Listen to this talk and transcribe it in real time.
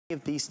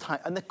of these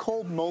type, and they're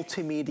called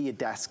multimedia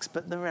desks,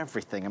 but they're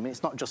everything. I mean,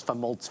 it's not just for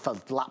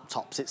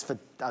laptops, it's for,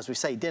 as we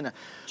say, dinner.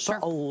 Sure.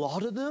 But a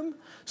lot of them,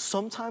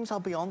 sometimes I'll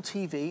be on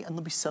TV and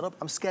they'll be set up,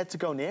 I'm scared to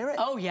go near it.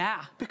 Oh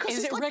yeah. Because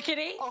is it like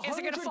rickety? Is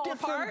it gonna fall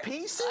apart?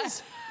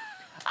 Pieces.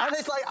 And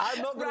it's like,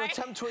 I'm not going to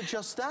attempt to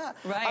adjust that.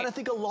 Right. And I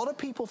think a lot of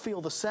people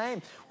feel the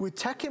same. With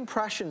Tech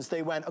Impressions,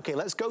 they went, okay,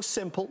 let's go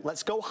simple,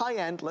 let's go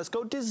high-end, let's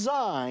go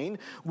design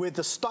with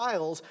the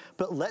styles,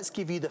 but let's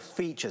give you the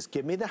features.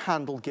 Give me the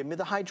handle, give me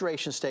the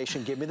hydration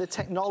station, give me the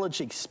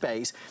technology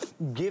space,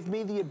 give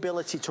me the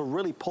ability to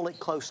really pull it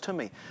close to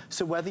me.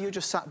 So whether you're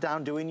just sat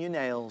down doing your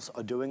nails,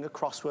 or doing a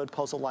crossword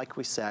puzzle like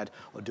we said,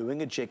 or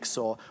doing a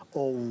jigsaw,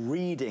 or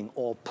reading,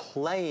 or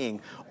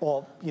playing,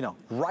 or, you know,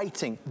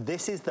 writing,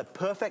 this is the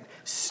perfect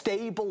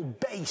stable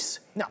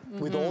base. Now,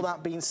 with all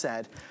that being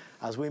said,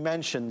 as we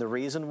mentioned, the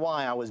reason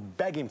why I was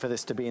begging for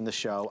this to be in the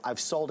show, I've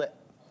sold it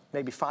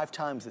maybe 5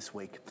 times this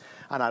week,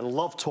 and I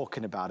love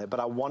talking about it, but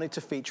I wanted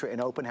to feature it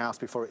in open house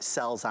before it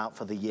sells out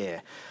for the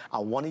year. I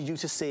wanted you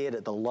to see it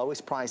at the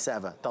lowest price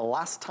ever. The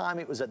last time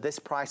it was at this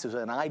price was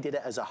when I did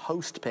it as a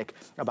host pick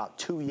about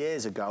 2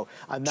 years ago,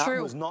 and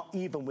that was not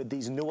even with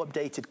these new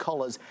updated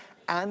colors,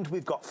 and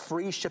we've got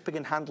free shipping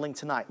and handling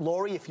tonight.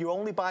 Lori, if you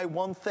only buy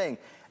one thing,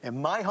 in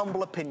my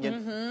humble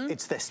opinion,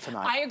 it's this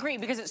tonight. I agree,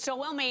 because it's so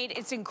well made.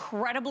 It's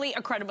incredibly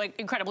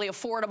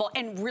affordable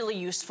and really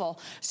useful.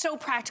 So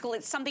practical.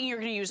 It's something you're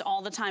gonna use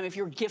all the time. If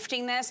you're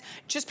gifting this,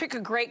 just pick a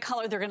great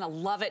color. They're gonna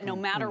love it no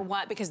matter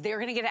what, because they're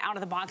gonna get it out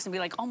of the box and be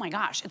like, oh my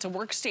gosh, it's a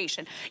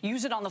workstation.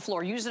 Use it on the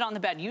floor, use it on the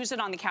bed, use it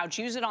on the couch,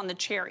 use it on the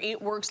chair.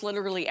 It works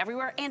literally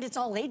everywhere, and it's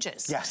all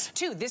ages. Yes.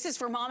 Too, this is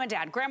for mom and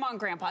dad, grandma and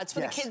grandpa. It's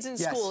for the kids in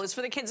school. It's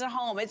for the kids at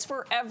home. It's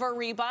for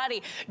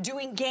everybody.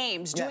 Doing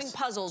games, doing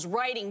puzzles,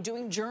 writing,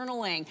 doing journaling.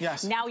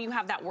 Now you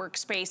have that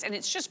workspace, and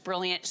it's just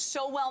brilliant.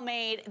 So well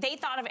made. They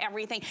thought of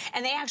everything,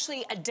 and they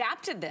actually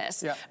adapted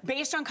this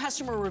based on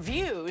customer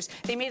reviews.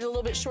 They made it a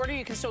little bit shorter.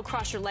 You can still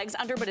cross your legs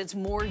under, but it's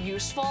more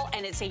useful,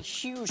 and it's a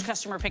huge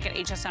customer pick at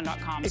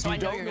hsn.com. So I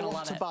know you're gonna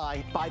love it. If you don't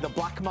want to buy the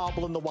black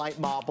marble and the white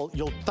marble,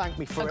 you'll thank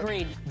me for it.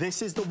 Agreed.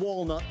 This is the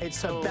walnut.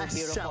 It's the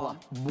best seller.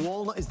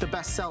 Walnut is the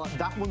best seller.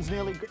 That one's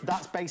nearly,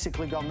 that's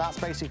basically gone, that's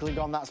basically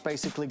gone, that's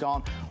basically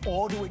gone.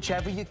 Order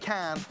whichever you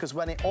can, because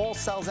when it all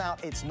sells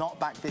out, it's not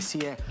back this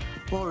year.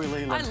 Lori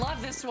Leland. I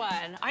love this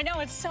one. I know,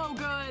 it's so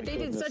good. They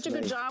did such a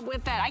good job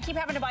with that. I keep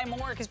having to buy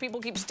more because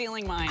people keep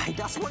stealing mine. Hey,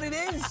 that's what it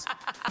is.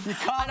 You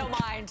can't. I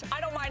don't mind.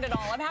 I don't mind at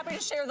all. I'm happy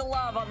to share the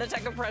love on the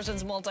Tech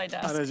Impressions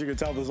multi-desk. And as you can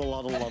tell, there's a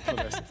lot of love for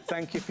this.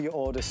 Thank you for your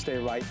order. Stay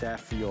right there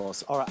for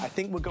yours. All right, I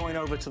think we're going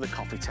over to the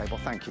coffee table.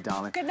 Thank you,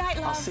 darling. Good night,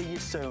 love. I'll see you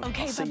soon.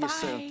 Okay, I'll see you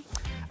soon.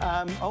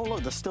 Oh,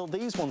 look, there's still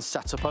these ones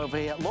set up over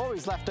here.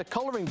 Laurie's left a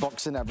colouring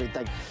box and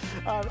everything.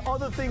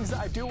 Other things that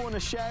I do want to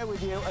share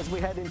with you as we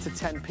head into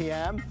 10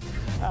 p.m.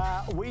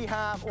 We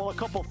have, well, a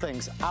couple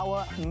things.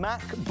 Our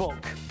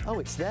MacBook. Oh,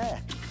 it's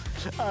there.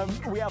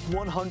 We have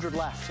 100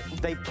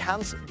 left. They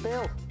cancelled.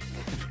 Bill,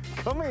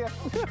 come here.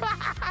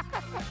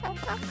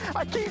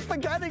 I keep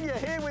forgetting you're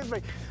here with me.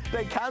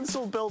 They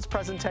cancelled Bill's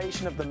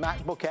presentation of the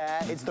MacBook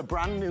Air. It's the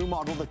brand new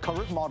model, the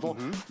current model.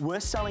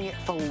 We're selling it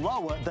for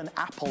lower than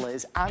Apple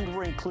is, and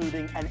we're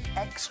including an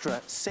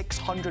extra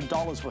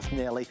 $600 worth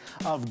nearly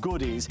of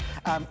goodies.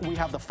 We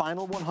have the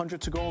final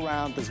 100 to go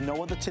around. There's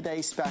no other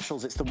today's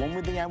specials. It's the one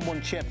with the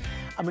M1 chip.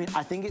 I mean,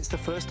 I think it's the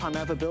first time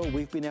ever, Bill,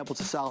 we've been able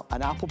to sell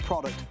an Apple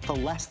product for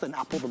less than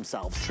Apple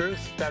themselves.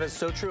 Truth. That is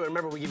so true. And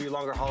remember, we give you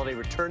longer holiday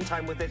return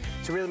time with it,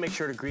 so really make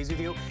sure it agrees with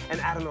you.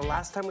 And Adam, the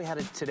last time we had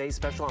a today's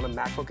special on a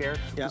MacBook Air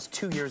was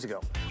 2 years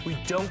ago. We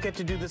don't get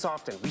to do this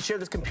often. We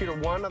shared this computer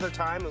one other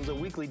time. It was a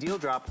weekly deal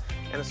drop,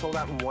 and it sold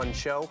out in one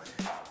show.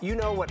 You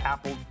know what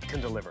Apple can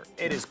deliver.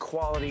 It is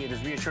quality, it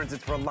is reassurance,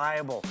 it's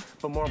reliable.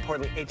 But more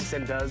importantly,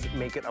 HSN does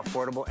make it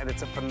affordable, and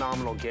it's a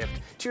phenomenal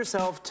gift to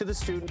yourself, to the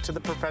student, to the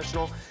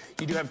professional.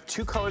 You do have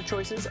 2 color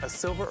choices, a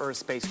silver or a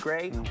space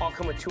gray. All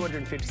come with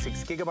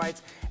 256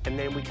 gigabytes, and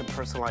then we can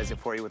personalize it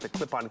for you with a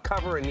clip-on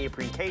cover, a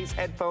neoprene case,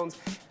 headphones,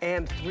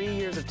 and 3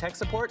 years of tech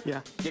support.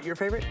 Get your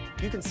favorite?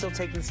 You can still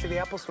take this to the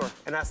Apple Store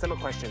and ask them a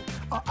question.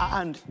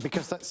 And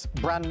because that's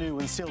brand new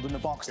and sealed in the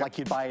box like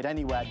you'd buy it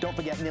anywhere, don't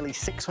forget nearly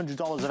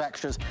 $600 of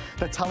extras.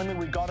 They're telling me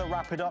we've got to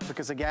wrap it up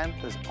because, again,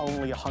 there's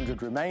only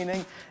 100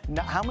 remaining.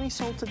 Now, how many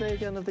sold today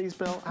again of these,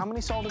 Bill? How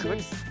many sold of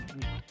these?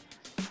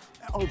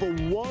 Over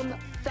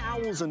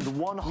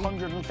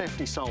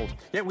 1,150 sold.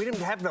 Yeah, we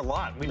didn't have a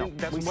lot. We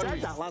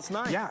said that last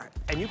night. Yeah,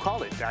 and you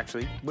called it,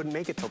 actually. Wouldn't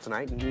make it till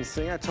tonight. And you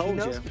see, I told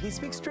you. He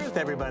speaks truth,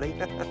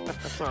 everybody.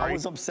 I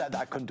was upset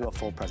that I couldn't do a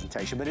full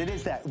presentation, but it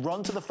is there.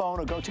 Run to the phone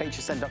or go to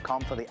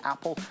hsn.com for the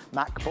Apple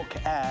MacBook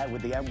Air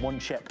with the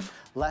M1 chip.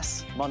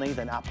 Less money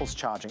than Apple's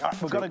charging. All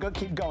right, we've got to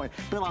keep going.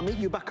 Bill, I'll meet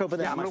you back over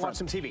there. Yeah, I'm going to watch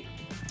some TV.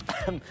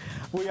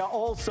 We are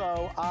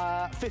also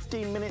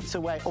 15 minutes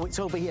away. Oh, it's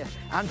over here.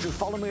 Andrew,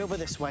 follow me over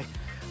this way.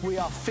 We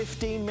are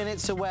 15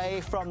 minutes away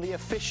from the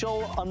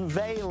official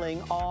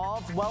unveiling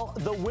of, well,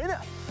 the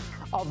winner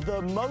of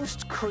the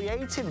most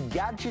creative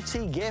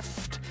gadgety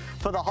gift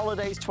for the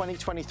holidays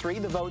 2023.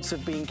 The votes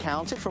have been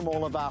counted from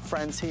all of our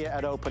friends here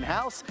at Open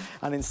House,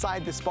 and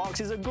inside this box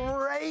is a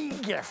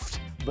great gift,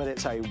 but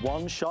it's a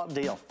one-shot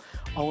deal.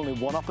 Only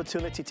one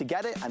opportunity to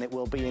get it, and it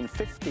will be in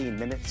 15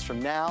 minutes from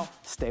now.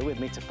 Stay with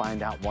me to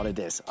find out what it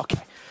is.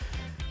 Okay.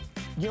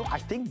 You know,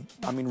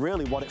 I mean,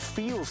 really what it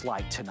feels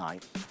like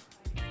tonight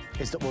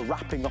is that we're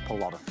wrapping up a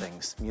lot of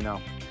things, you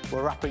know.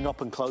 We're wrapping up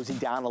and closing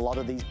down a lot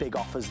of these big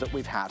offers that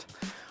we've had.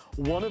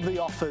 One of the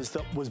offers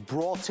that was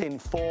brought in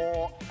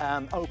for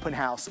Open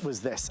House was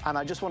this, and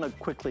I just want to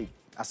quickly,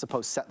 I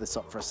suppose, set this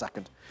up for a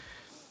second.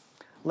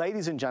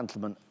 Ladies and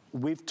gentlemen,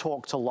 we've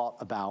talked a lot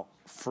about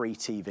free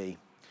TV.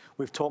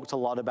 We've talked a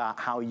lot about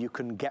how you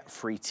can get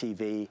free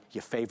TV,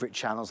 your favorite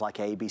channels like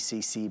ABC,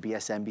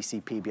 CBS,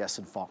 NBC, PBS,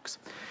 and Fox.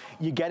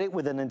 You get it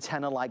with an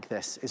antenna like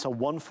this. It's a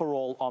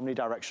one-for-all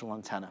omnidirectional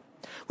antenna.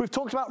 We've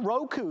talked about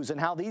Rokus and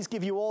how these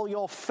give you all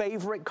your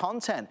favorite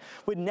content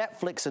with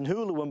Netflix and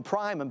Hulu and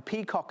Prime and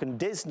Peacock and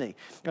Disney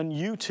and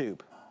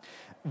YouTube.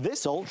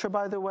 This Ultra,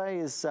 by the way,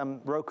 is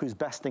Roku's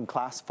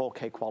best-in-class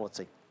 4K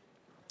quality.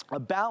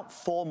 About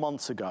 4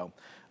 months ago,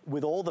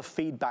 with all the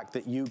feedback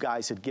that you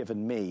guys had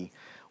given me,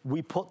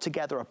 we put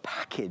together a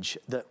package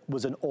that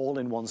was an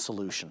all-in-one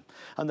solution.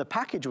 And the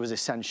package was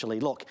essentially,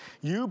 look,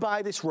 you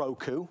buy this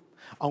Roku,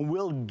 and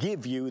we'll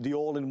give you the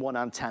all-in-one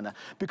antenna.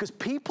 Because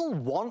people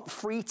want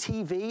free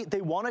TV,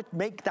 they want to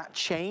make that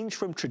change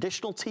from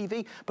traditional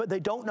TV, but they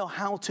don't know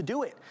how to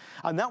do it.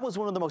 And that was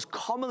one of the most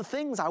common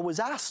things I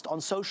was asked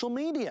on social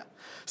media.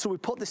 So we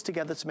put this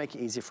together to make it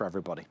easy for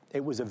everybody.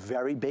 It was a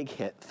very big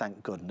hit,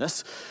 thank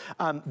goodness.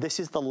 This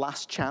is the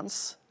last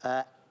chance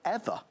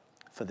ever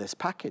for this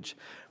package.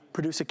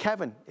 Producer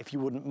Kevin, if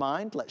you wouldn't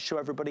mind, let's show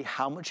everybody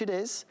how much it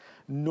is.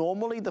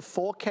 Normally, the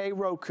 4K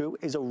Roku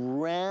is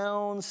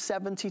around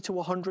 $70 to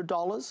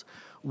 $100.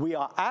 We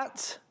are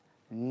at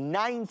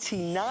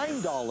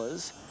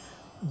 $99,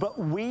 but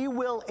we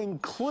will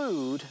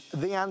include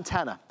the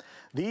antenna.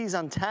 These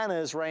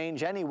antennas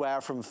range anywhere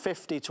from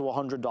 $50 to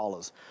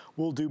 $100.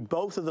 We'll do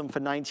both of them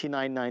for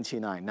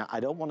 $99.99. Now, I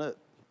don't want to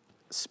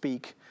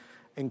speak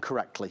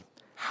incorrectly.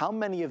 How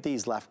many of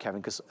these left,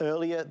 Kevin? Because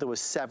earlier there was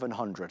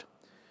 700.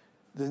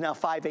 There's now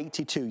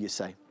 582, you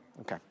say?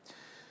 Okay.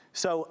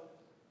 So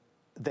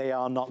they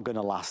are not going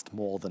to last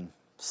more than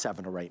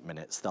 7 or 8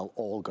 minutes. They'll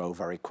all go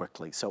very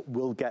quickly. So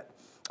we'll get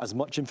as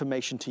much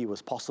information to you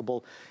as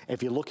possible.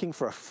 If you're looking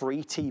for a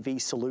free TV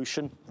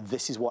solution,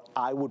 this is what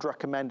I would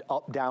recommend: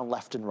 up, down,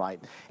 left, and right.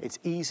 It's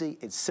easy,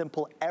 it's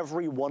simple.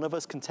 Every one of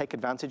us can take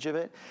advantage of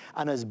it.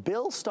 And as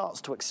Bill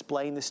starts to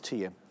explain this to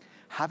you,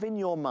 have in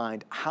your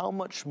mind, how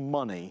much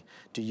money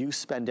do you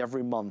spend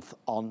every month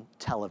on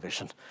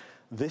television?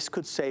 This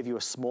could save you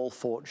a small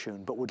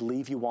fortune, but would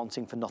leave you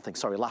wanting for nothing.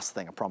 Sorry, last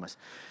thing, I promise.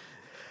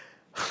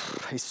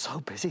 He's so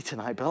busy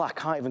tonight, Bill, I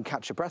can't even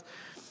catch a breath.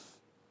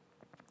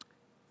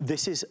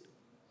 This is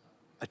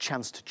a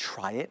chance to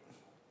try it.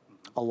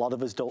 A lot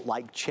of us don't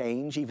like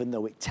change, even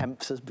though it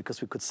tempts us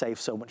because we could save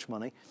so much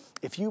money.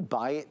 If you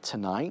buy it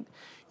tonight,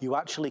 you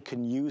actually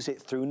can use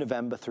it through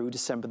November, through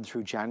December, and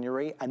through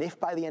January. And if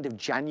by the end of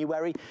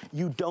January,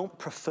 you don't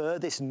prefer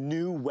this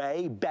new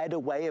way, better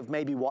way of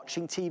maybe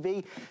watching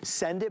TV,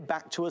 send it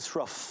back to us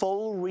for a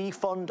full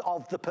refund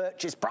of the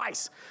purchase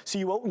price. So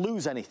you won't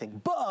lose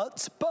anything.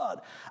 But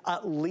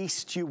at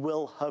least you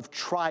will have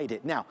tried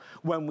it. Now,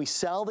 when we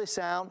sell this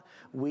out,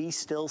 we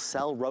still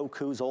sell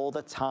Rokus all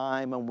the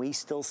time, and we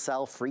still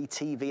sell free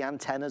TV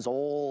antennas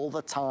all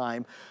the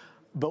time.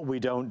 But we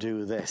don't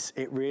do this.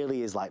 It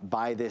really is like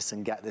buy this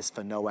and get this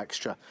for no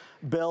extra.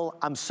 Bill,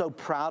 I'm so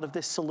proud of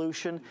this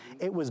solution.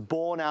 It was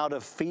born out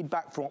of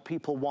feedback from what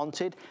people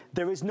wanted.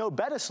 There is no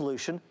better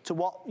solution to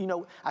what, you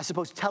know, I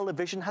suppose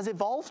television has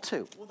evolved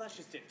to. Well, that's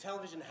just it.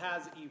 Television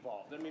has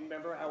evolved. I mean,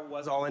 remember how it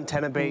was all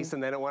antenna-based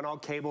and then it went all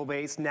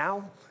cable-based?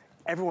 Now,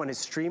 everyone is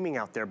streaming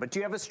out there, but do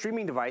you have a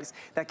streaming device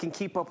that can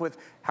keep up with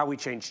how we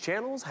change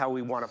channels, how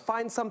we want to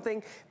find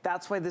something?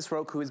 That's why this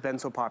Roku has been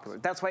so popular.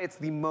 That's why it's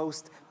the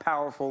most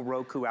powerful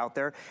Roku out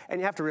there. And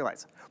you have to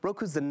realize,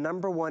 Roku's the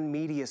 #1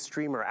 media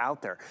streamer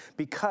out there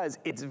because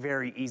it's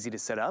very easy to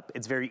set up,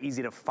 it's very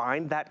easy to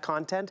find that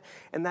content,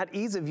 and that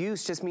ease of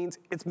use just means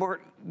it's more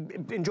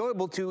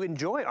enjoyable to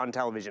enjoy on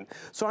television.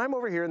 So I'm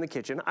over here in the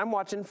kitchen, I'm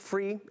watching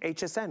free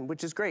HSN,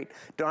 which is great.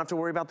 Don't have to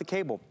worry about the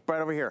cable,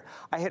 right over here.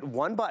 I hit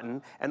one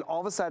button, and all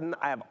of a sudden,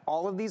 I have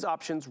all of these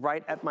options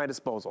right at my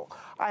disposal.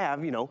 I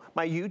have, you know,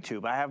 my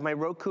YouTube, I have my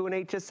Roku and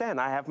HSN,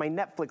 I have my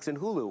Netflix and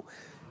Hulu.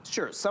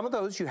 Sure, some of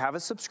those you have a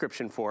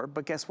subscription for,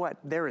 but guess what?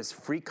 There is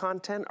free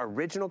content,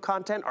 original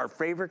content, our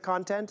favorite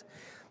content.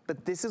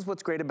 But this is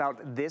what's great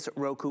about this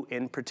Roku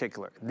in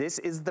particular. This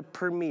is the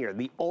Premier,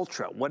 the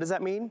Ultra. What does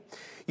that mean?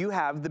 You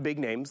have the big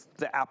names,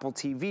 the Apple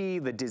TV,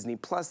 the Disney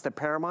Plus, the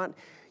Paramount.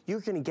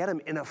 You're gonna get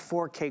them in a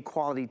 4K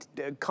quality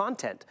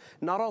content.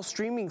 Not all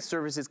streaming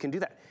services can do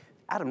that.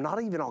 Adam,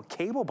 not even all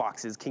cable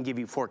boxes can give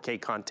you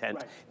 4K content.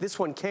 Right. This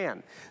one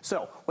can.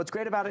 So what's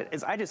great about it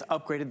is I just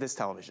upgraded this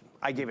television.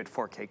 I gave it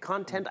 4K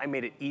content. I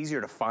made it easier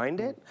to find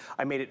it.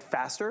 I made it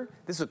faster.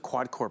 This is a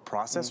quad-core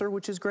processor,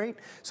 which is great.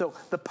 So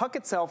the puck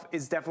itself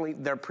is definitely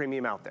their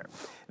premium out there.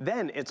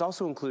 Then it's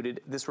also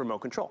included this remote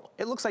control.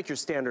 It looks like your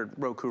standard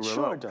Roku remote.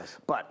 Sure it does.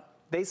 But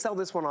they sell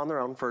this one on their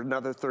own for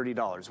another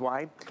 $30.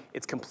 Why?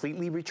 It's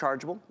completely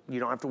rechargeable. You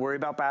don't have to worry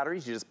about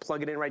batteries. You just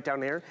plug it in right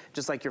down here,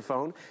 just like your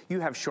phone.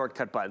 You have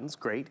shortcut buttons,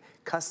 great.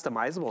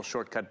 Customizable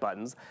shortcut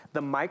buttons.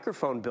 The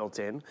microphone built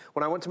in.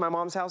 When I went to my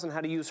mom's house and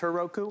had to use her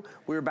Roku,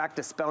 we were back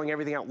to spelling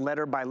everything out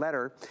letter by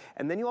letter.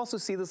 And then you also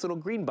see this little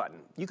green button.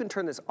 You can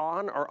turn this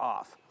on or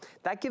off.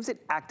 That gives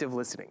it active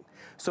listening.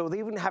 So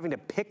even having to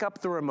pick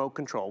up the remote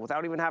control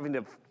without even having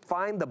to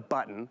find the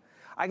button,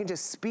 I can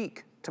just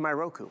speak to my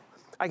Roku.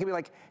 I can be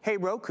like, hey,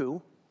 Roku,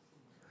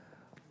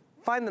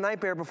 find The Night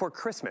Bear Before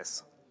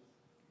Christmas.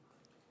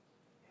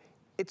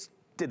 It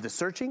did the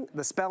searching,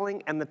 the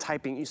spelling, and the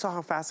typing. You saw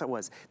how fast that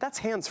was. That's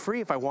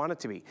hands-free if I want it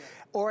to be.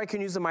 Or I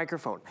can use the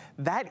microphone.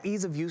 That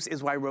ease of use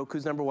is why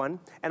Roku's #1.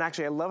 And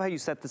actually, I love how you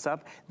set this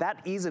up.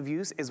 That ease of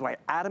use is why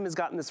Adam has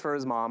gotten this for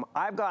his mom.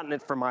 I've gotten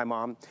it for my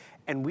mom.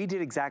 And we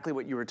did exactly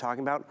what you were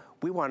talking about.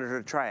 We wanted her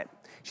to try it.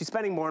 She's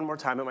spending more and more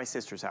time at my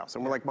sister's house.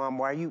 And we're like, Mom,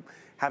 why are you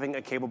having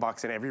a cable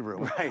box in every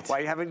room? Right. Why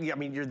are you having, I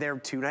mean, you're there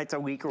 2 nights a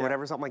week or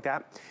whatever, something like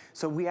that.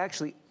 So we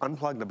actually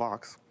unplugged the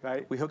box.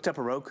 Right. We hooked up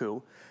a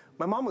Roku.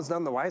 My mom was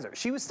none the wiser.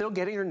 She was still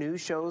getting her news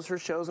shows, her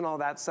shows and all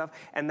that stuff.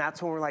 And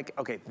that's when we're like,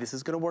 okay, this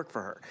is gonna work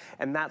for her.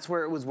 And that's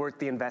where it was worth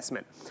the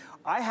investment.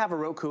 I have a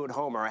Roku at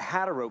home, or I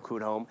had a Roku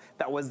at home,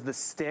 that was the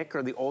stick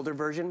or the older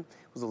version.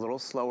 It was a little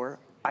slower.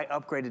 I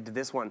upgraded to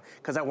this one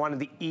because I wanted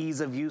the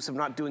ease of use of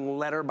not doing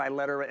letter by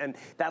letter. And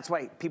that's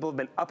why people have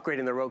been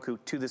upgrading their Roku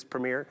to this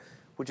Premier,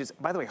 which is,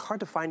 by the way,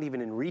 hard to find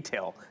even in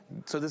retail.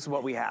 So this is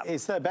what we have.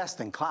 It's the best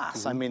in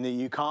class. I mean,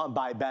 you can't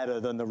buy better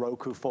than the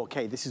Roku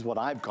 4K. This is what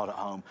I've got at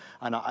home.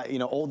 And you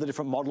know, all the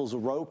different models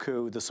of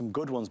Roku, there's some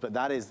good ones, but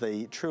that is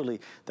truly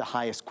the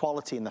highest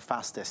quality and the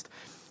fastest.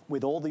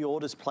 With all the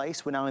orders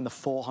placed, we're now in the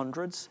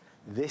 400s.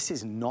 This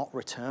is not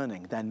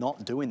returning. They're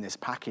not doing this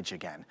package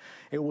again.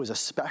 It was a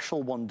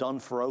special one done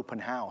for open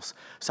house.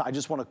 So I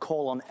just want to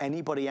call on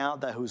anybody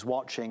out there who's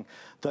watching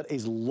that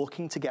is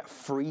looking to get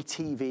free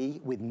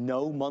TV with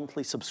no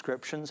monthly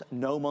subscriptions,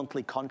 no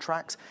monthly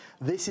contracts.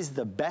 This is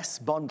the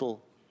best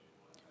bundle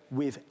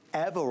we've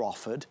ever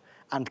offered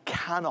and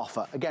can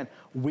offer. Again,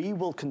 we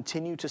will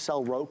continue to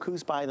sell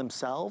Rokus by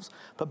themselves,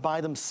 but by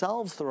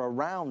themselves, they're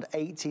around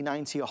 $80,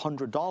 $90,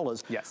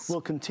 $100. Yes.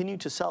 We'll continue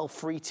to sell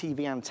free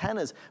TV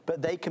antennas,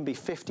 but they can be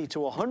 $50 to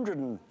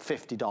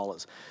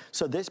 $150.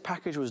 So this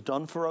package was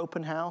done for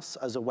open house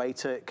as a way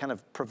to kind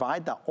of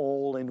provide that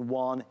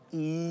all-in-one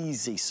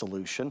easy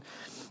solution.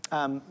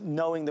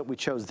 Knowing that we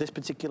chose this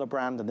particular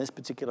brand and this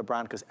particular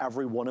brand because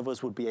every one of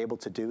us would be able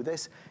to do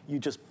this, you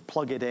just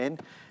plug it in.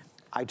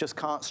 I just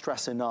can't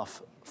stress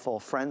enough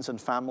for friends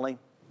and family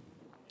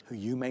who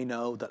you may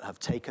know that have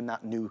taken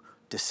that new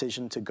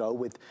decision to go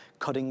with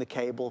cutting the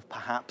cable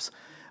perhaps,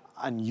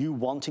 and you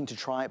wanting to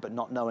try it but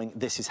not knowing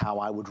this is how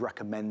I would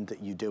recommend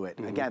that you do it.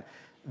 Again,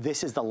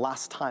 this is the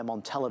last time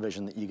on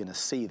television that you're gonna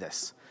see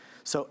this.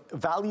 So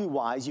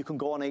value-wise, you can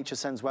go on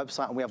HSN's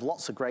website and we have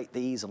lots of great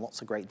these and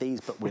lots of great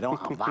these, but we don't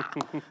have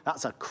that.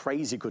 That's a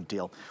crazy good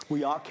deal.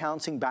 We are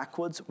counting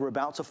backwards. We're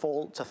about to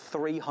fall to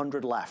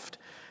 300 left.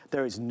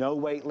 There is no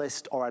wait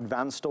list or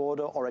advanced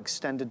order or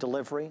extended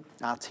delivery.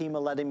 Our team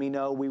are letting me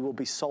know we will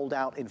be sold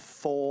out in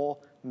 4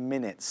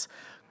 minutes.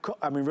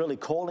 I mean, really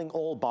calling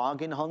all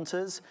bargain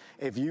hunters.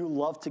 If you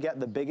love to get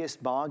the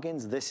biggest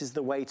bargains, this is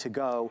the way to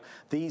go.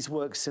 These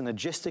work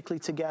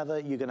synergistically together.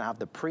 You're gonna have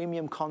the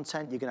premium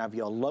content. You're gonna have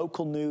your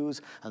local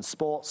news and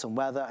sports and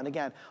weather. And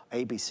again,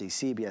 ABC,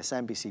 CBS,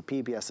 NBC,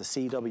 PBS, the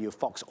CW,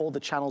 Fox, all the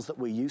channels that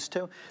we're used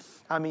to.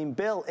 I mean,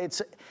 Bill,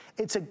 it's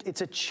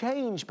a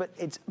change, but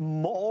it's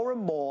more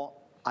and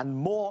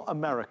more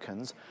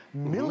Americans,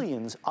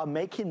 millions, are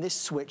making this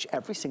switch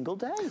every single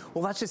day.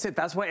 Well, that's just it.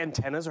 That's why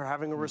antennas are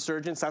having a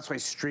resurgence. That's why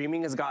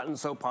streaming has gotten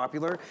so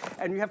popular.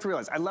 And you have to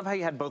realize, I love how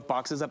you had both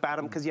boxes up,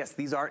 Adam, because yes,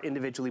 these are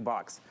individually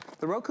boxed.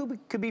 The Roku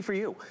could be for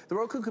you. The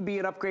Roku could be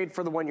an upgrade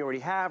for the one you already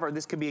have, or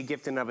this could be a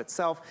gift in and of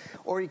itself,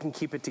 or you can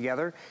keep it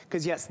together.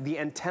 Because yes, the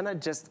antenna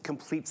just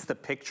completes the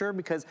picture,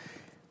 because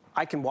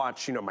I can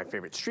watch, you know, my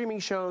favorite streaming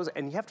shows,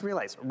 and you have to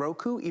realize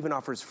Roku even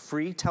offers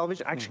free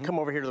television. Actually, come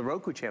over here to the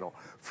Roku channel.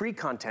 Free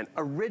content,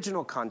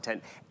 original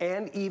content,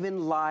 and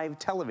even live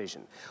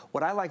television.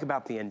 What I like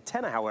about the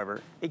antenna, however,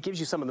 it gives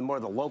you some of the more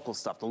of the local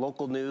stuff, the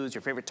local news,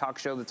 your favorite talk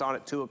show that's on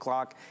at 2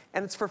 o'clock,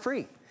 and it's for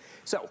free.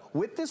 So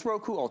with this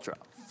Roku Ultra,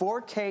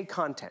 4K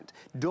content,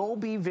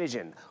 Dolby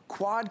Vision,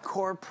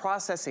 quad-core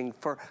processing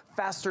for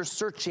faster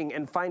searching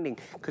and finding,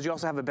 because you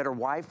also have a better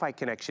Wi-Fi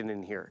connection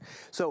in here.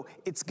 So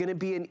it's gonna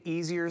be an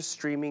easier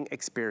streaming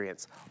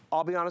experience.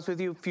 I'll be honest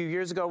with you, a few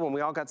years ago when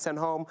we all got sent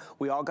home,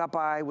 we all got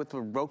by with the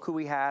Roku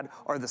we had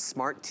or the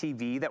smart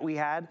TV that we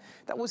had.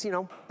 That was, you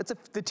know,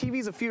 the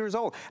TV's a few years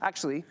old.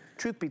 Actually,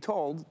 truth be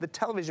told, the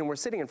television we're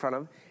sitting in front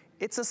of,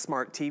 it's a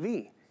smart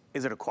TV.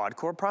 Is it a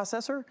quad-core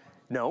processor?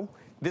 No.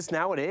 This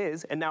now it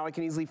is, and now I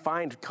can easily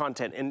find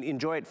content and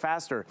enjoy it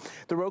faster.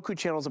 The Roku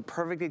channel is a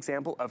perfect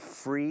example of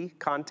free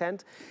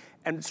content.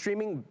 And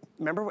streaming,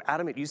 remember,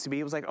 Adam, it used to be,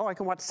 it was like, oh, I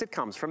can watch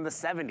sitcoms from the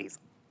 70s.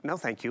 No,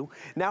 thank you.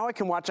 Now I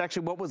can watch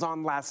actually what was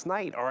on last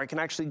night, or I can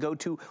actually go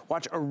to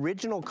watch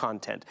original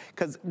content,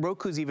 because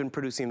Roku's even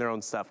producing their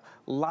own stuff.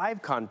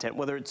 Live content,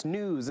 whether it's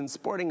news and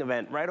sporting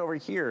event, right over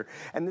here.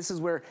 And this is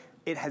where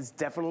it has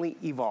definitely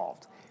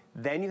evolved.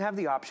 Then you have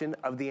the option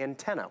of the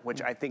antenna,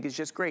 which I think is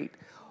just great.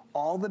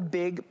 All the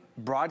big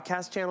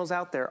broadcast channels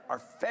out there are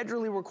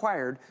federally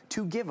required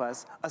to give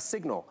us a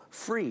signal,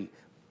 free,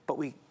 but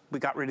we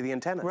got rid of the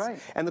antennas. Right.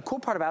 And the cool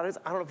part about it is,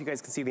 I don't know if you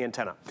guys can see the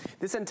antenna.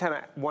 This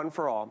antenna, One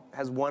for All,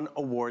 has won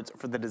awards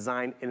for the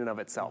design in and of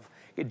itself.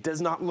 It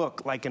does not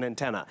look like an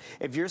antenna.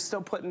 If you're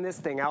still putting this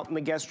thing out in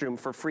the guest room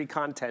for free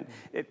content,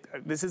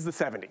 this is the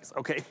 70s,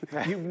 okay?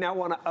 You now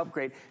want to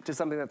upgrade to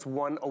something that's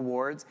won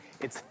awards.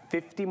 It's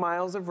 50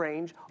 miles of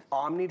range,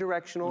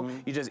 omnidirectional.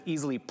 You just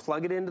easily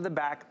plug it into the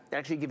back. It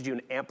actually gives you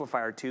an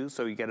amplifier too,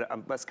 so you get a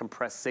less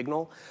compressed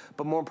signal.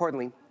 But more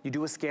importantly, you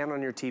do a scan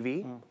on your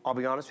TV. I'll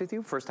be honest with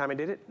you, first time I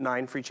did it,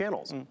 9 free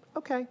channels.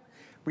 Okay.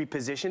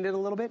 Repositioned it a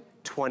little bit,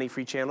 20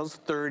 free channels,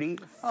 30,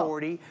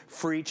 40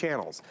 free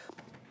channels.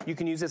 You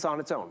can use this on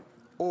its own,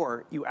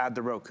 or you add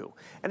the Roku.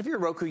 And if you're a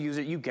Roku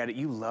user, you get it,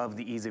 you love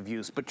the ease of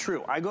use. But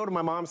true, I go to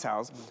my mom's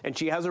house, and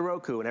she has a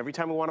Roku, and every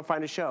time we want to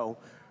find a show,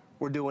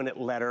 we're doing it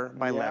letter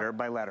by letter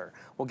by letter.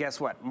 Well, guess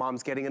what?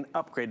 Mom's getting an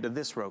upgrade to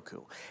this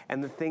Roku.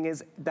 And the thing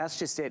is, that's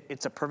just it.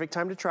 It's a perfect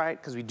time to try it,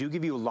 because we do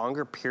give you a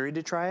longer period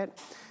to try it.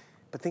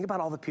 But think about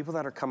all the people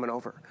that are coming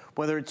over.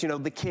 Whether it's, you know,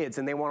 the kids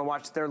and they want to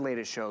watch their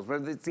latest shows,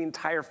 whether it's the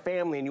entire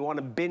family and you want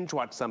to binge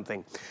watch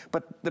something,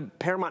 but the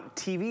Paramount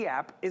TV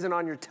app isn't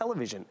on your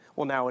television.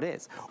 Well, now it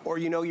is. Or,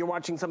 you know, you're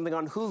watching something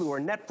on Hulu or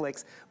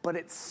Netflix, but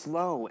it's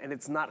slow and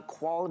it's not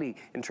quality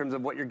in terms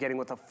of what you're getting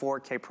with a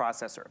 4K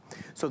processor.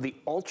 So the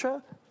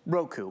Ultra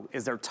Roku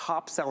is their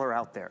top seller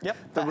out there. Yep,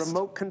 the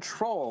remote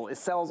control, it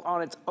sells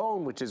on its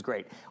own, which is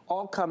great.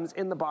 All comes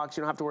in the box.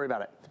 You don't have to worry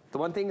about it. The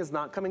one thing is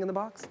not coming in the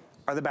box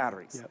are the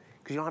batteries. Yep.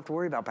 Because you don't have to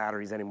worry about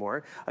batteries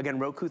anymore. Again,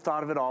 Roku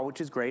thought of it all,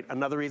 which is great.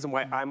 Another reason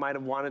why I might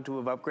have wanted to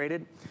have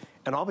upgraded.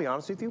 And I'll be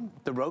honest with you,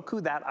 the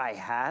Roku that I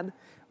had,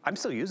 I'm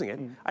still using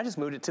it. I just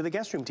moved it to the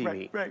guest room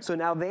TV. Right. So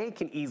now they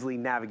can easily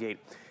navigate.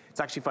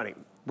 It's actually funny.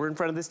 We're in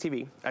front of this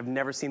TV. I've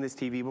never seen this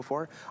TV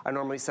before. I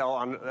normally sell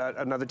on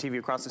another TV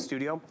across the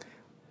studio.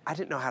 I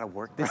didn't know how to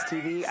work this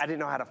TV. I didn't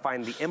know how to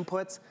find the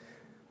inputs.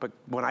 But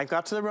when I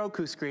got to the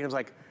Roku screen, I was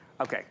like,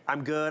 okay,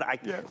 I'm good.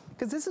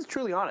 Because this is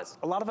truly honest.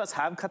 A lot of us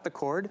have cut the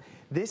cord.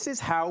 This is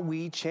how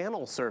we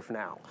channel surf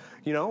now.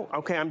 You know,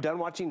 okay, I'm done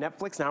watching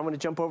Netflix. Now I'm going to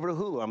jump over to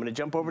Hulu. I'm going to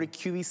jump over to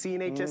QVC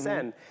and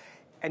HSN.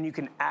 And you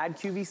can add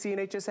QVC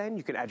and HSN.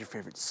 You can add your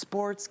favorite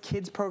sports,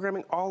 kids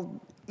programming,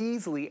 all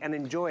easily and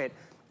enjoy it.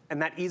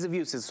 And that ease of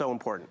use is so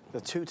important.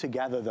 The two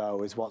together,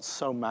 though, is what's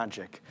so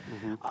magic.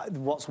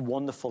 What's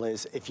wonderful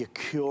is if you're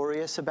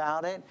curious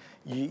about it,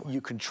 you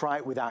can try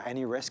it without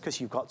any risk,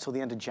 because you've got till the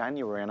end of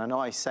January. And I know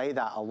I say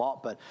that a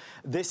lot, but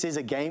this is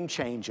a game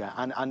changer.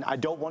 And I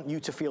don't want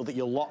you to feel that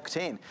you're locked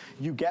in.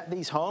 You get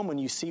these home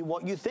and you see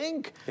what you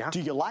think.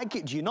 Do you like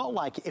it? Do you not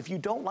like it? If you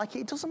don't like it,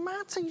 it doesn't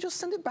matter. You just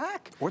send it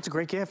back. Or it's a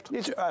great gift.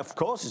 Of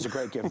course, it's a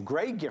great gift.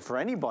 Great gift for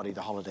anybody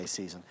the holiday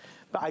season.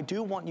 But I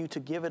do want you to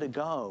give it a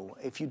go.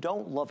 If you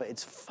don't love it,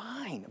 it's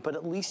fine. But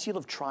at least you'll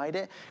have tried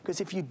it. Because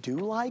if you do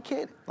like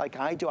it, like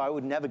I do, I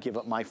would never give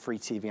up my free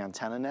TV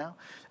antenna now,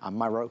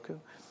 my Roku.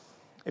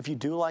 If you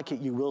do like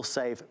it, you will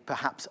save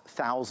perhaps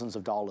thousands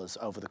of dollars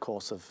over the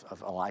course of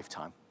a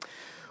lifetime.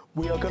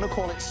 We are going to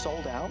call it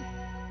sold out.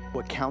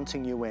 We're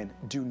counting you in.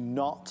 Do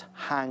not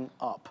hang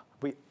up.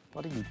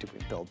 What are you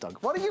doing, Bill Doug?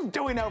 What are you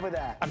doing over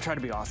there? I'm trying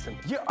to be Austin.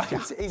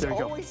 He's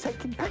always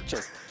taking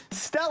pictures.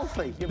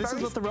 Stealthy. This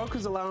is what the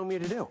Roku's allowing me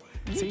to do.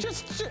 See?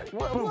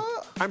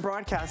 I'm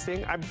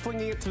broadcasting. I'm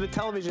flinging it to the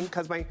television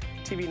because my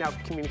TV now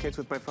communicates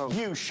with my phone.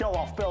 You show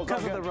off, Bill Doug.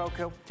 Because of the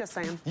Roku. Just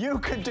saying. You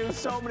can do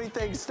so many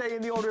things. Stay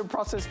in the ordering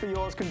process for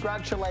yours.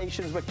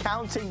 Congratulations. We're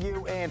counting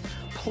you in.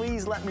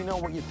 Please let me know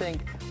what you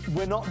think.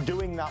 We're not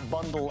doing that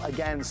bundle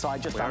again, so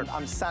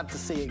I'm sad to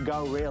see it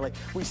go, really.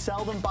 We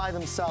sell them by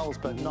themselves,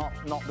 but not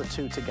the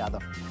two together.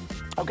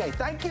 Okay,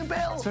 thank you,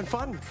 Bill. It's been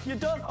fun. You're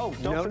done. Oh,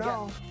 don't forget.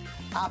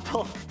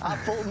 Apple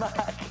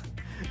Mac.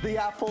 The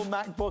Apple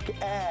MacBook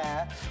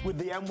Air with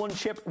the M1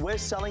 chip. We're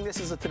selling this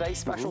as a Today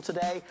Special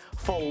today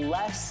for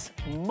less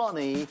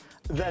money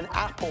than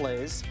Apple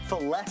is. For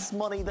less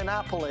money than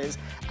Apple is.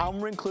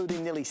 And we're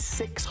including nearly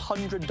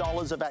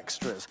 $600 of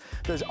extras.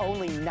 There's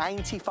only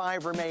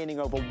 95 remaining.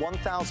 Over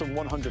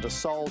 1,100 are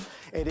sold.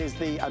 It is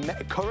the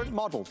current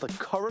model, the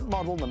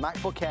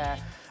MacBook Air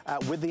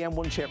with the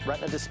M1 chip,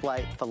 Retina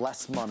display for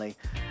less money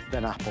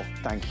than Apple.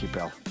 Thank you,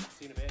 Bill.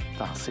 See you in a bit.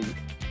 I'll see you.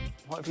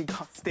 What have you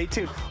got? Stay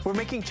tuned. We're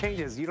making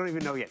changes. You don't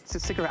even know yet.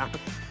 Just stick around.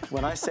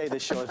 When I say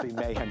this show has been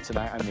mayhem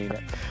tonight, I mean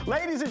it.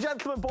 Ladies and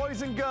gentlemen,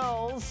 boys and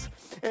girls,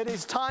 it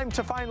is time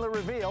to finally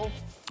reveal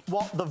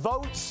what the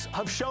votes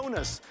have shown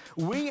us.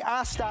 We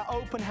asked our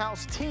open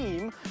house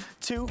team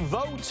to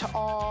vote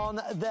on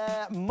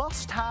their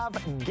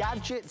must-have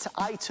gadget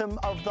item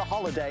of the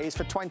holidays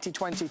for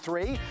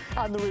 2023,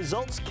 and the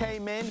results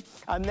came in,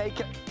 and they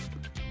can...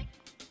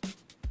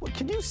 Well,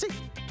 can you see?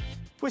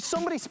 Was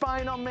somebody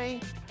spying on me?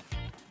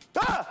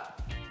 Ah!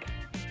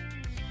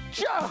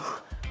 Joe!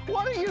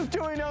 What are you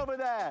doing over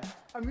there?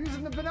 I'm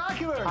using the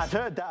binoculars. I've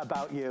heard that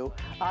about you.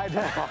 I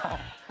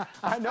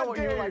know what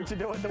you like to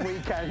do at the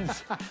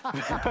weekends.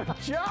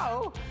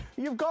 Joe,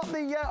 you've got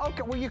the,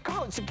 okay, well, you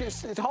can't,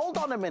 hold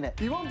on a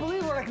minute. You won't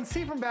believe what I can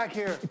see from back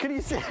here. Can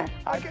you see?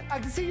 I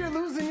can see you're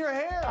losing your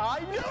hair. I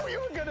knew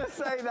you were gonna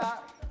say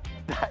that.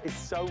 That is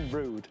so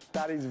rude.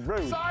 That is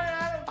rude. Sorry,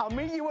 Adam. I'll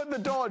meet you at the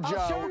door, Joe.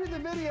 I'll show you the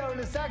video in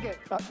a second.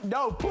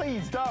 No,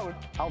 please don't.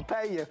 I'll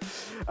pay you.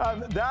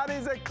 That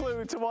is a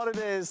clue to what it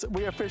is.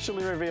 We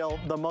officially reveal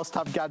the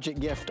must-have gadget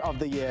gift of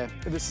the year.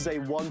 This is a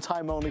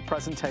one-time only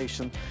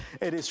presentation.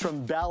 It is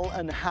from Bell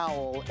 &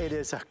 Howell. It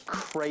is a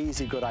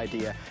crazy good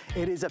idea.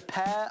 It is a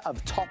pair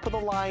of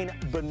top-of-the-line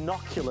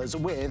binoculars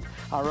with,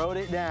 I wrote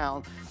it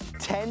down,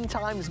 10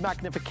 times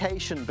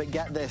magnification, but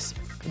get this,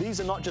 these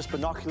are not just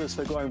binoculars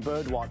for going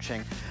bird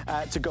watching,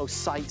 to go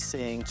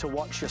sightseeing, to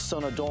watch your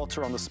son or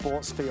daughter on the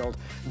sports field.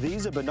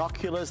 These are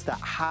binoculars that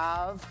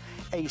have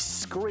a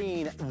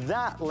screen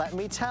that, let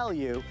me tell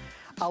you,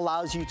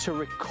 allows you to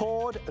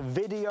record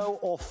video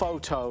or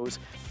photos.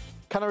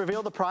 Can I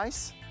reveal the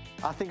price?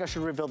 I think I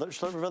should reveal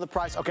the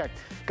price. Okay,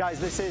 guys,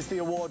 this is the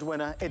award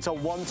winner. It's a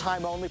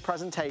one-time only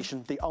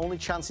presentation, the only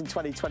chance in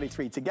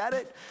 2023 to get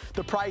it.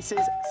 The price is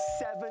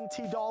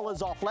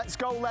 $70 off. Let's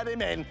go, let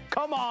him in.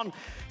 Come on,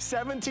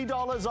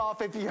 $70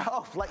 off if you,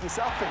 let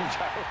yourself in,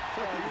 Joe.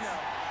 Well, you know,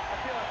 I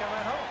feel like I'm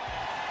at home.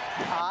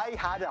 I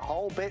had a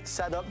whole bit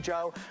set up,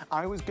 Joe.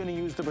 I was gonna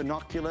use the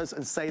binoculars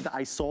and say that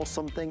I saw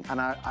something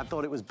and I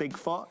thought it was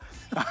Bigfoot,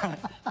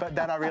 but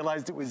then I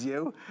realized it was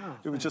you. Oh,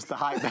 it was just the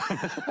height.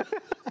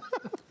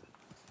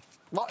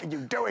 What are you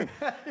doing?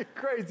 You're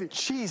crazy.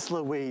 Jeez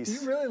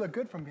Louise. You really look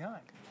good from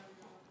behind.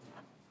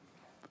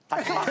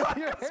 I've got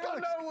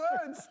no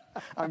words.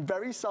 I'm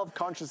very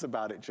self-conscious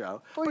about it,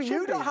 Joe. Well, but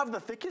you don't have the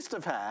thickest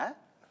of hair.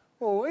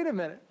 Well, wait a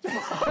minute.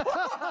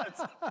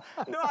 What?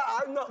 No,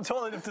 I'm not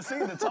tall enough to see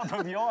the top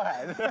of your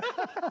head.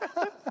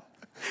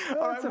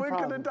 All right, we're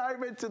going to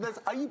dive into this.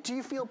 Do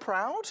you feel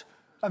proud?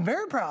 I'm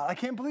very proud. I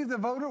can't believe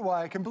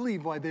I can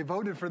believe why they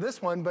voted for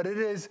this one, but it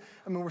is,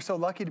 I mean, we're so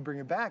lucky to bring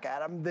it back,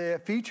 Adam.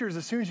 The features,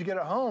 as soon as you get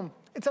it home,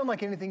 it's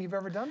unlike anything you've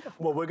ever done before.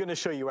 Well, we're going to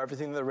show you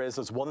everything there is.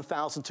 There's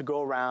 1,000 to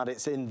go around.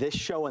 It's in this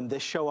show and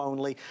this show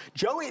only.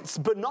 Joe, it's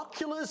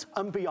binoculars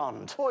and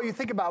beyond. Well, you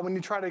think about when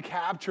you try to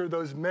capture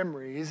those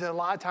memories, and a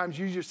lot of times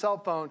you use your cell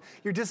phone,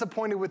 you're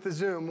disappointed with the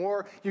zoom,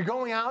 or you're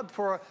going out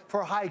for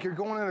a hike, you're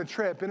going on a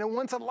trip, and a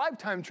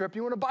once-in-a-lifetime trip,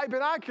 you want to buy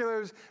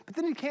binoculars, but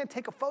then you can't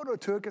take a photo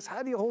to it, because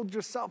how do you hold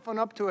your cell phone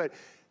up to it?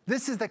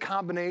 This is the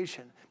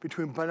combination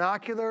between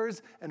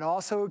binoculars and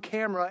also a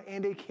camera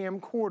and a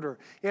camcorder.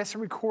 Yes, it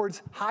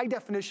records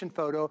high-definition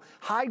photo,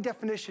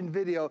 high-definition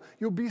video.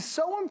 You'll be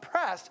so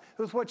impressed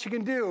with what you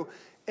can do.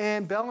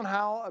 And Bell &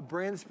 Howell, a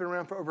brand that's been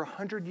around for over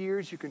 100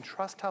 years, you can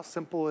trust how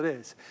simple it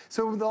is.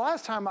 So the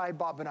last time I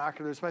bought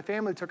binoculars, my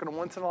family took on a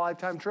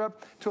once-in-a-lifetime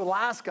trip to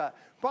Alaska.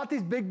 Bought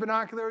these big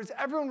binoculars,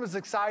 everyone was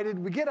excited.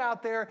 We get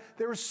out there,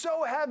 they were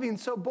so heavy and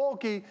so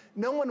bulky,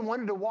 no one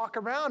wanted to walk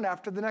around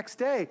after the next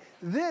day.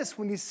 This,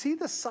 when you see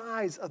the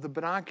size of the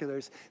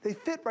binoculars, they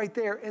fit right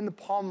there in the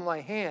palm of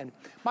my hand.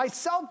 My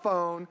cell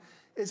phone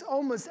is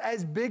almost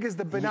as big as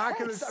the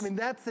binoculars. Yes. I mean,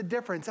 that's the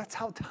difference. That's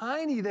how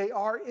tiny they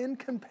are in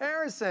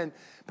comparison.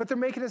 But they're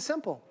making it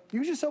simple.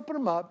 You just open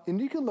them up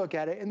and you can look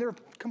at it, and they're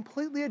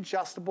completely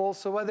adjustable.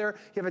 So whether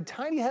you have a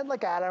tiny head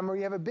like Adam or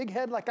you have a big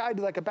head like I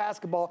do, like a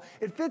basketball,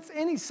 it fits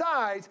any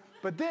size.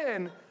 But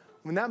then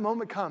when that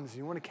moment comes,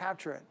 you want to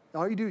capture it.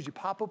 All you do is you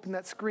pop open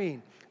that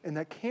screen, and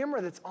that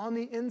camera that's on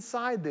the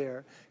inside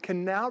there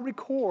can now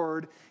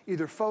record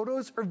either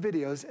photos or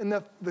videos. And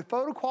the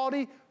photo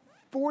quality,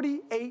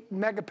 48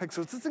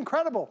 megapixels. It's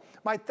incredible.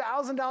 My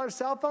 $1,000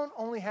 cell phone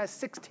only has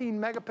 16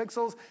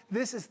 megapixels.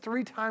 This is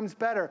 3 times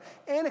better.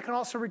 And it can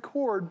also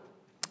record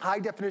high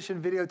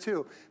definition video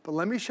too. But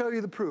let me show you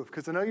the proof,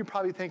 because I know you're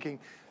probably thinking,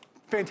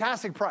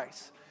 fantastic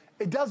price.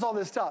 It does all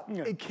this stuff.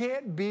 Yeah. It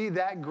can't be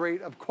that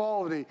great of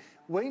quality.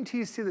 Wait until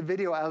you see the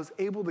video I was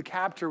able to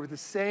capture with the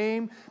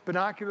same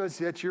binoculars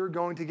that you're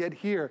going to get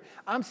here.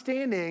 I'm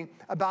standing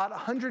about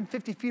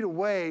 150 feet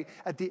away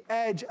at the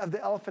edge of the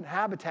elephant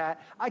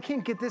habitat. I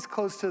can't get this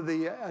close to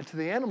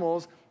the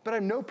animals, but I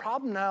have no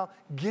problem now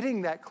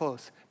getting that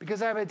close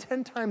because I have a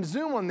 10 times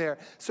zoom on there.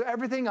 So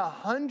everything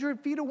 100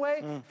 feet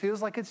away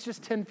feels like it's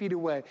just 10 feet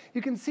away.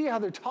 You can see how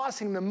they're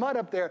tossing the mud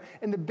up there,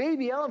 and the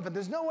baby elephant,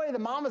 there's no way the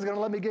mama's gonna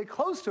let me get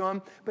close to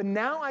him, but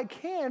now I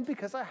can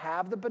because I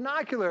have the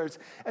binoculars.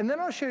 And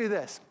then I'll show you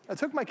this. I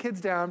took my kids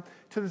down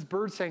to this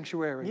bird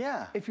sanctuary.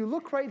 Yeah. If you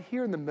look right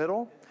here in the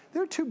middle,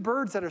 there are 2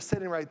 birds that are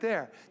sitting right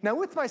there. Now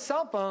with my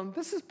cell phone,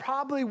 this is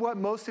probably what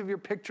most of your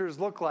pictures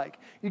look like.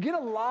 You get a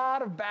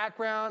lot of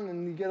background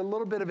and you get a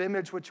little bit of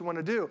image what you want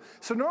to do.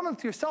 So normally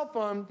with your cell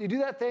phone, you do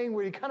that thing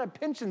where you kind of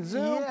pinch and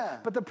zoom,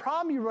 but the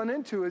problem you run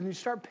into is when you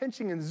start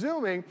pinching and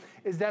zooming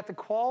is that the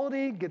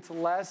quality gets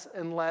less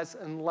and less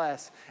and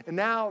less. And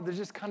now they're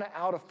just kind of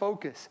out of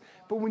focus.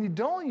 But when you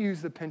don't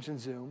use the pinch and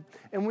zoom,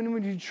 and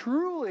when you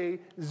truly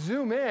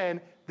zoom in,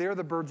 there are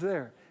the birds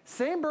there.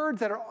 Same birds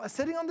that are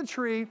sitting on the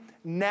tree,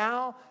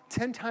 now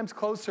 10 times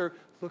closer.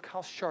 Look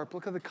how sharp,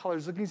 look at the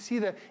colors. Look, you see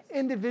the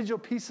individual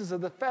pieces of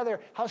the feather,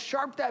 how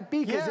sharp that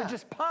beak is. It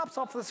just pops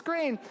off the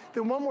screen.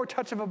 Then one more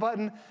touch of a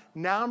button.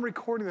 Now I'm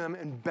recording them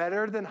in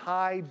better than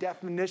high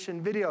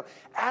definition video.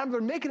 Adam,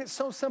 they're making it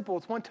so simple.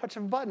 It's one touch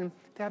of a button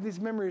to have these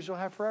memories you'll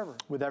have forever.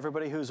 With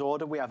everybody who's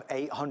ordered, we have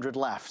 800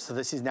 left. So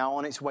this is now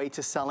on its way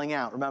to selling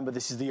out. Remember,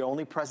 this is the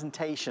only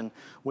presentation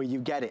where you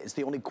get it. It's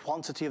the only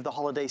quantity of the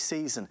holiday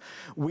season.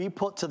 We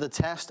put to the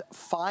test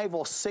 5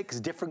 or 6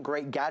 different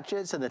great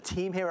gadgets, and the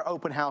team here at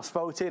Open House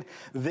voted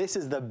this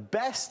is the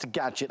best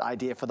gadget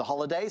idea for the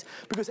holidays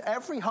because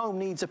every home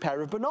needs a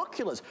pair of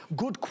binoculars,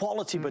 good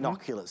quality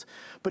binoculars.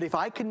 But if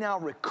I can now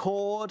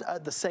record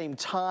at the same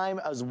time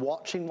as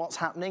watching what's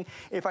happening,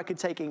 if I could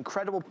take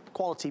incredible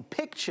quality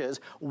pictures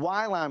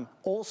while I'm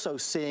also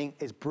seeing,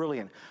 it's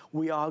brilliant.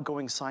 We are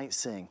going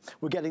sightseeing.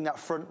 We're getting that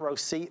front row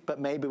seat, but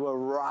maybe we're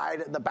right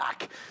at the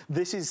back.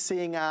 This is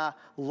seeing our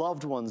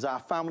loved ones, our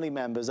family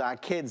members, our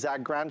kids, our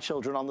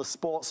grandchildren on the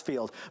sports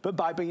field. But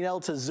by being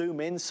able to zoom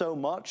in so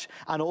much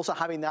and also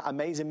having that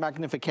amazing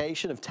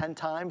magnification of 10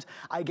 times,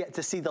 I get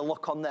to see the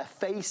look on their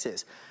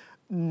faces.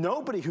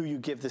 Nobody who you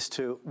give this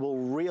to will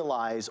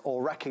realize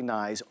or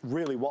recognize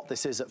really what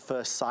this is at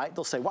first sight.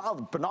 They'll say, wow,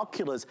 the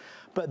binoculars,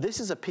 but this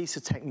is a piece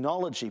of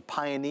technology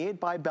pioneered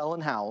by Bell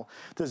 & Howell.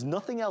 There's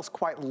nothing else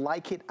quite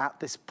like it at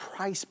this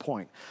price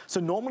point.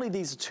 So normally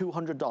these are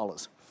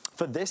 $200.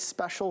 For this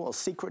special or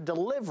secret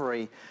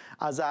delivery,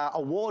 as our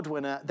award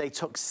winner, they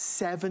took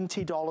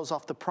 $70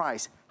 off the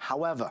price.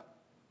 However,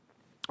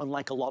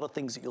 unlike a lot of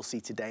things that you'll see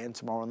today and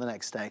tomorrow and the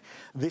next day,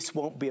 this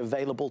won't be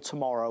available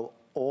tomorrow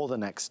or the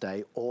next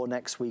day, or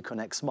next week, or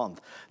next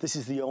month. This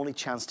is the only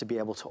chance to be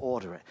able to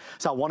order it.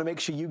 So I want to make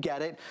sure you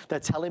get it. They're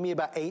telling me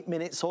about 8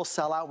 minutes or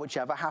sellout,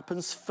 whichever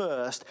happens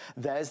first.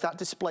 There's that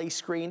display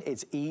screen.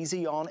 It's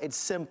easy on, it's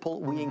simple.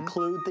 We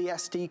include the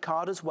SD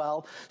card as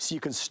well, so you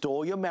can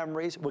store your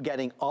memories. We're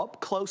getting up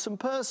close and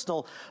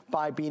personal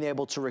by being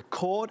able to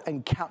record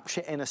and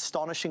capture in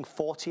astonishing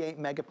 48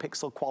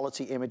 megapixel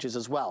quality images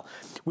as well.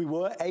 We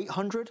were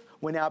 800,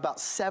 we're now about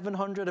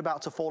 700,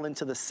 about to fall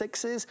into the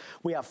 6s.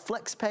 We have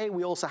FlexPay.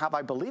 We also have,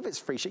 I believe it's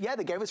free shipping. Yeah,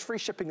 they gave us free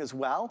shipping as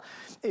well.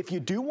 If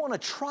you do want to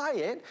try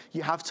it,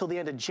 you have till the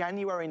end of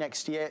January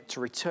next year to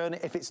return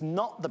it. If it's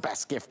not the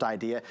best gift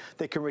idea,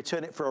 they can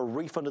return it for a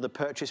refund of the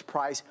purchase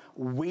price.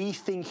 We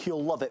think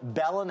you'll love it.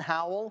 Bell &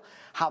 Howell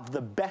have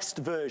the best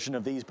version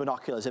of these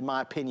binoculars, in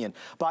my opinion.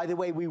 By the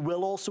way, we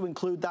will also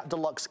include that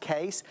deluxe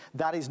case.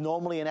 That is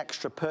normally an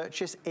extra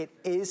purchase. It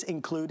is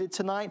included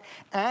tonight.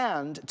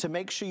 And to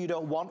make sure you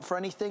don't want for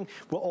anything,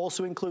 we're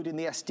also including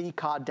the SD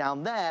card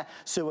down there.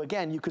 So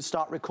again, you could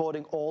start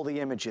recording all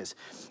the images.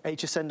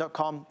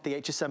 HSN.com, the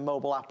HSN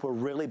mobile app, we're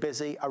really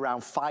busy,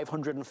 around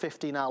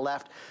 550 now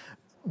left.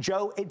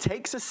 Joe, it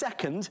takes a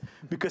second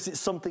because it's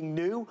something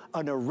new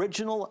and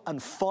original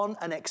and fun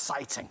and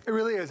exciting. It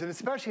really is, and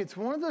especially it's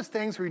one of those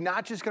things where you're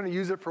not just going to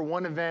use it for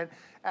one event.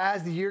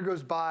 As the year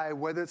goes by,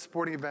 whether it's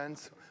sporting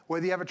events,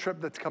 whether you have a trip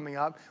that's coming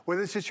up,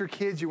 whether it's just your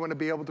kids you want to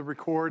be able to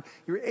record,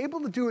 you're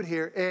able to do it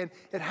here. And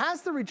it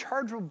has the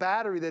rechargeable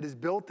battery that is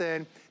built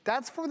in.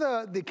 That's for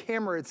the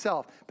camera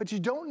itself. But you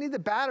don't need the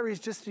batteries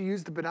just to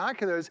use the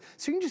binoculars.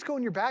 So you can just go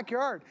in your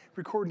backyard,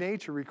 record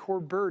nature,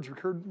 record birds,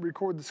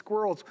 record the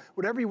squirrels,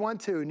 whatever you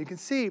want to. And you can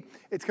see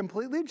it's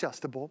completely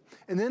adjustable.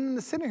 And then in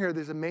the center here,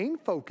 there's a main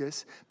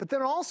focus. But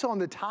then also on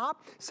the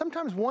top,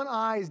 sometimes one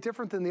eye is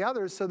different than the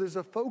other. So there's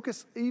a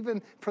focus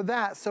even for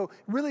that. So it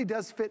really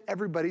does fit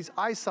everybody's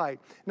eyesight.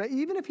 Now,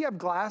 even if you have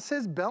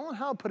glasses, Bell &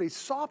 Howell put a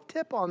soft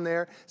tip on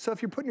there. So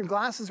if you're putting your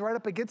glasses right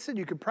up against it,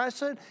 you can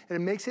press it, and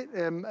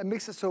it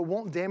makes it so it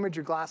won't damage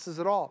your glasses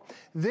at all.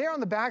 There on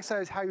the back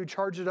side is how you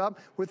charge it up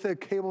with the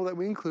cable that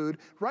we include.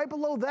 Right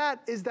below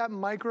that is that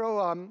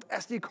micro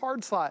SD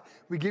card slot.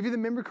 We give you the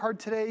memory card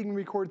today. You can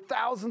record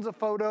thousands of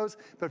photos.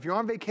 But if you're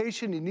on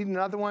vacation, you need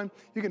another one,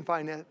 you can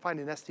find an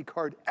SD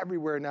card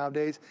everywhere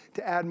nowadays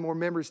to add more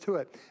memories to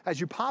it. As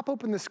you pop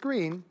open the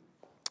screen,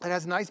 it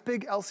has a nice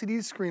big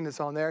LCD screen that's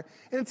on there,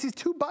 and it's these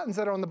 2 buttons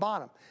that are on the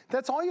bottom.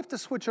 That's all you have to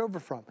switch over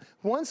from.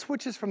 One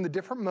switches from the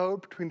different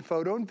mode between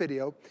photo and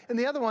video, and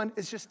the other one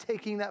is just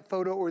taking that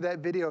photo or that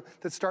video,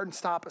 that start and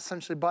stop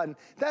essentially button.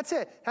 That's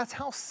it. That's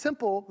how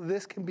simple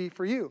this can be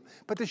for you.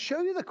 But to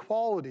show you the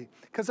quality,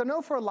 because I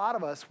know for a lot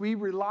of us, we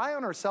rely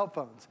on our cell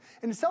phones.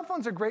 And cell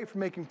phones are great for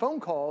making phone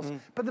calls,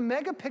 but the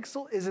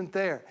megapixel isn't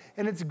there.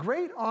 And it's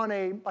great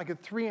on like a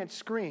 3-inch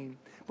screen.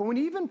 But when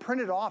you even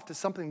print it off to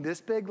something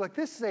this big, like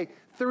this is a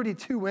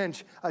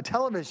 32-inch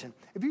television.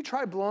 If you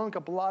try blowing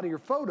up a lot of your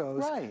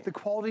photos, the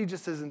quality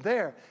just isn't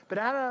there. But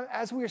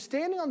as we are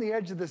standing on the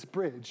edge of this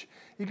bridge,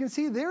 you can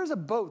see there's a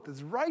boat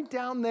that's right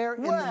down there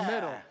in the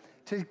middle.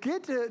 To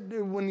get to,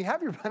 when you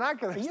have your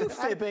binoculars. Are you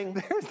fibbing?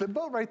 There's the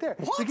boat right there.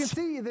 What? You can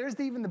see there's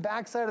even the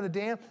backside of the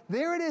dam.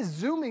 There it is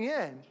zooming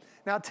in.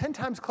 Now 10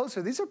 times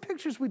closer. These are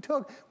pictures we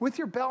took with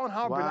your Bell &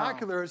 Howell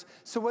binoculars.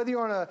 So whether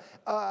you're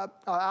on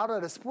out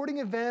at a sporting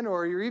event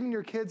or even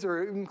your kids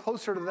are even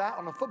closer to that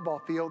on a football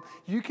field,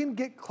 you can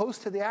get close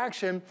to the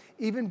action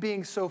even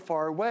being so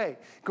far away.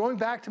 Going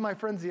back to my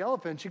friends the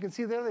elephants, you can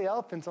see there are the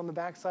elephants on the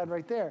backside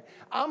right there.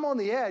 I'm on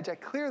the edge. I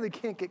clearly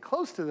can't get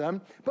close to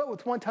them, but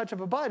with one touch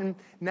of a button,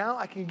 now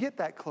I can get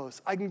that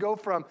close. I can go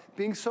from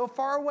being so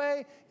far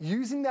away,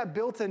 using that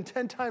built-in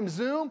 10 times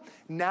zoom,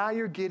 now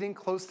you're getting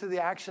close to the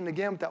action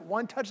again with that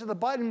one touch of the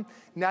button.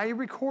 Now you're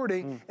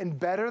recording in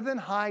better than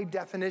high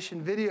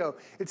definition video.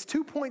 It's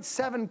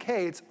 2.7K.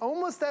 It's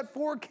almost that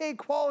 4K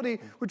quality,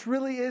 which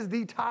really is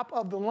the top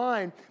of the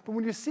line. But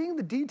when you're seeing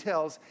the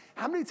details,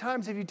 how many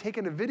times have you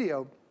taken a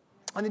video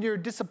and then you're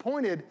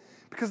disappointed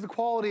because the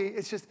quality,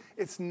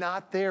 it's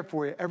not there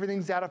for you.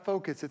 Everything's out of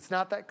focus. It's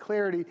not that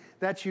clarity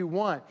that you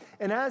want.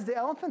 And as the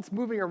elephant's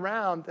moving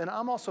around, and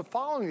I'm also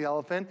following the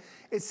elephant,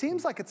 it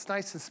seems like it's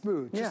nice and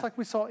smooth. Just like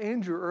we saw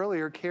Andrew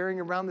earlier carrying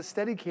around the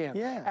Steadicam.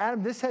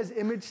 Adam, this has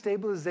image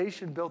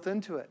stabilization built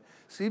into it.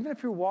 So even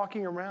if you're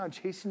walking around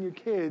chasing your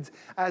kids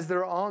as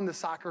they're on the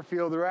soccer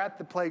field or at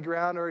the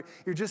playground or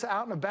you're just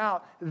out and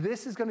about,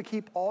 this is going to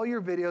keep all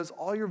your videos,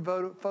 all your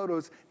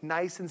photos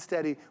nice and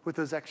steady with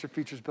those extra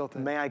features built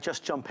in. May I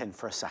just jump in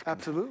for a second?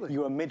 Absolutely.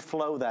 You were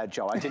mid-flow there,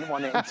 Joe. I didn't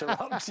want to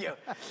interrupt you.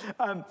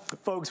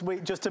 Folks,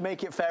 just to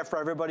make it fair for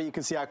everybody, you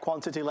can see our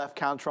quantity left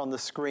counter on the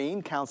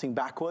screen, counting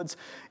backwards.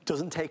 It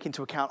doesn't take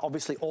into account,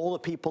 obviously, all the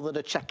people that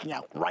are checking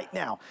out right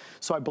now.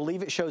 So I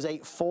believe it shows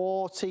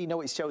 840.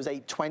 No, it shows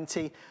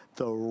 820.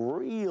 The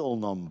real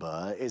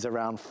number is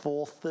around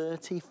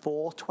 430,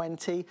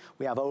 420.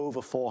 We have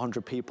over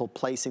 400 people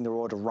placing their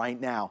order right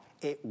now.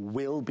 It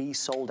will be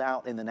sold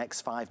out in the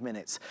next 5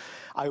 minutes.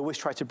 I always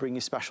try to bring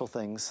you special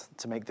things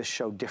to make this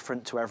show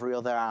different to every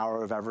other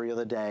hour of every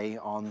other day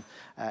on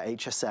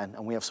HSN,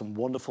 and we have some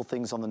wonderful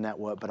things on the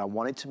network, but I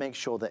wanted to make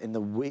sure that in the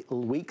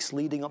weeks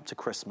leading up to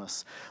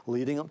Christmas,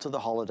 leading up to the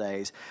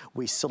holidays,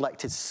 we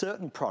selected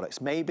certain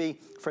products. Maybe,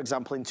 for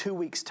example, in 2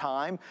 weeks'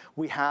 time,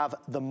 we have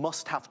the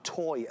must-have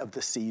toy of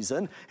the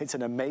season. It's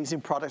an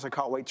amazing product. I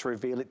can't wait to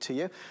reveal it to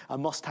you. A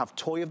must-have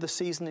toy of the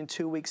season in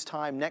 2 weeks'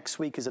 time. Next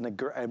week is an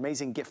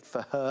amazing gift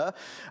for her.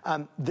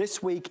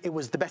 This week, it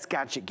was the best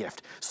gadget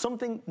gift.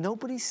 Something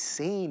nobody's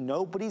seen,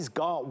 nobody's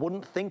got,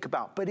 wouldn't think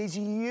about, but is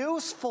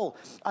useful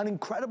and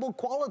incredible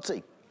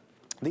quality.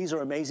 These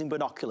are amazing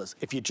binoculars.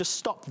 If you just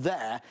stop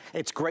there,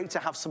 it's great to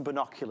have some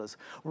binoculars.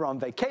 We're on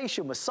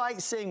vacation, we're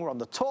sightseeing, we're on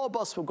the tour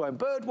bus, we're going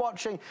bird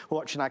watching, we're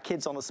watching our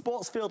kids on the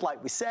sports field,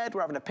 like we said,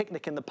 we're having a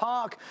picnic in the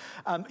park,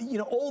 you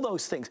know, all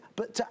those things.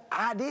 But to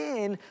add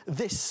in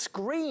this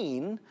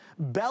screen,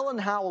 Bell &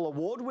 Howell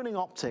award-winning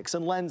optics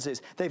and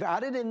lenses, they've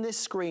added in this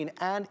screen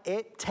and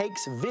it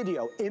takes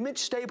video, image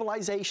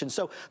stabilization.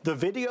 So the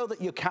video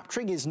that you're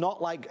capturing is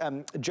not like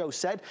Joe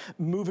said,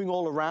 moving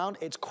all around.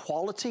 It's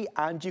quality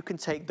and you can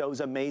take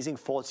those amazing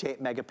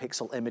 48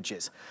 megapixel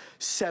images.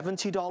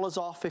 $70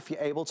 off if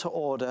you're able to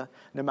order.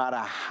 No matter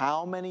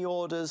how many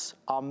orders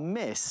are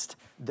missed,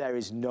 there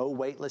is no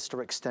wait list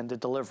or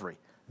extended delivery.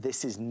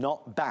 This is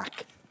not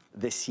back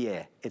this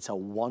year. It's a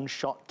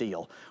one-shot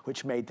deal,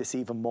 which made this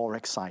even more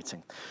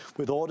exciting.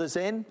 With orders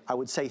in, I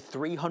would say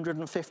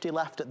 350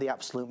 left at the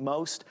absolute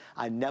most.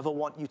 I never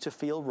want you to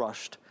feel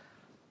rushed.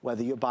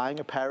 Whether you're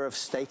buying a pair of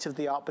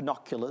state-of-the-art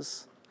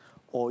binoculars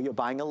or you're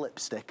buying a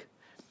lipstick,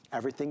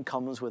 everything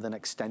comes with an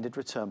extended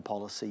return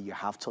policy. You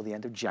have till the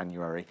end of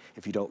January.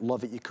 If you don't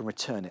love it, you can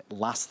return it.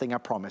 Last thing I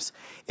promise,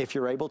 if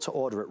you're able to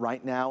order it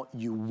right now,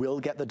 you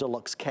will get the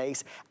deluxe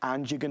case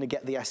and you're gonna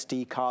get the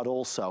SD card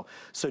also.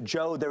 So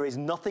Joe, there is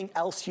nothing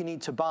else you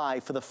need to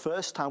buy. For the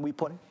first time, we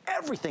put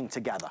everything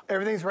together.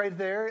 Everything's right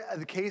there.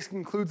 The case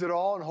includes it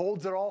all and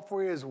holds it all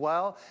for you as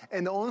well.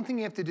 And the only thing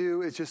you have to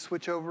do is just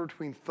switch over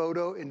between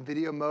photo and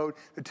video mode,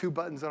 the two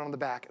buttons on the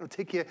back. It'll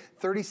take you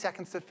 30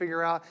 seconds to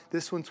figure out.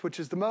 This one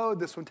switches the mode,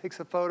 this one takes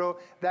a photo,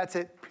 that's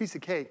it, piece of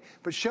cake.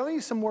 But showing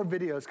you some more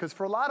videos, because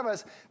for a lot of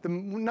us, the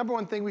number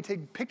one thing we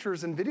take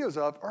pictures and videos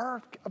of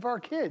are of our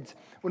kids.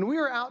 When we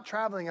were out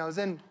traveling, I was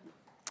in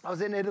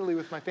Italy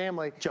with my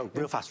family. Joe,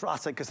 real fast,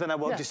 because then I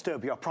won't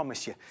disturb you, I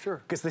promise you.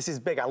 Sure. Because this is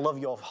big, I love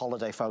your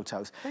holiday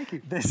photos. Thank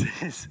you. This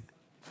is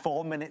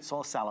 4 minutes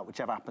or sell out,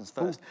 whichever happens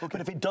first. Ooh, okay.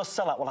 But if it does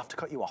sell out, we'll have to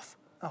cut you off.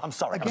 Oh, I'm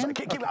sorry. Again?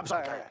 I'm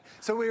sorry. Right.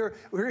 So we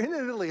were in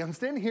Italy. I'm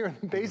standing here in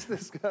the base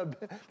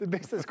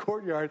of this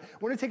courtyard. I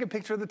want to take a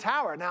picture of the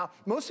tower. Now,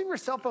 most of your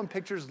cell phone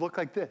pictures look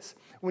like this.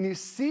 When you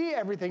see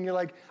everything, you're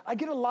like, I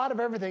get a lot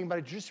of everything, but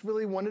I just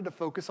really wanted to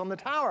focus on the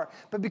tower.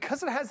 But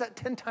because it has that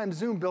 10 times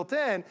zoom built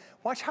in,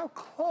 watch how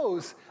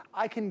close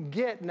I can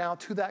get now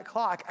to that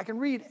clock. I can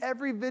read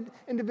every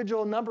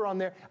individual number on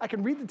there. I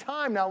can read the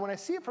time now. When I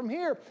see it from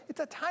here, it's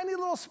a tiny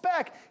little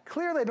speck.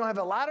 Clearly, I don't have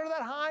a ladder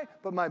that high,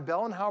 but my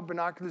Bell & Howell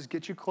binoculars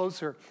get you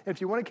closer. And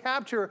if you want to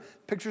capture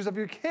pictures of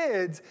your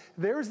kids,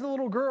 there's the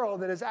little girl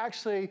that is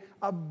actually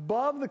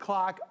above the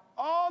clock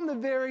on the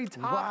very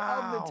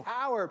top of the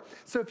tower.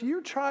 So if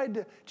you tried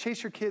to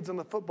chase your kids on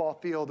the football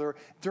field or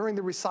during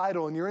the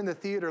recital and you're in the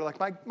theater,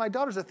 like my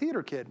daughter's a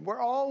theater kid, we're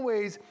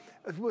always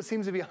what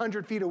seems to be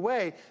 100 feet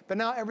away, but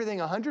now everything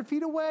 100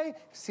 feet away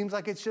seems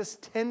like it's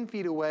just 10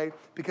 feet away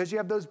because you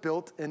have those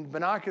built-in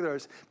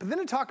binoculars. But then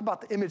to talk about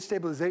the image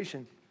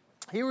stabilization,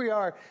 here we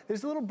are,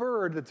 there's a little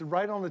bird that's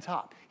right on the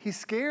top. He's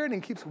scared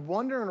and keeps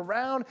wandering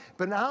around,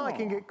 but now I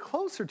can get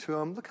closer to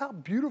him. Look how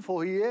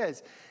beautiful he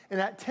is. And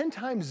at 10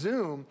 times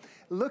zoom,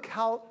 look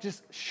how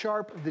just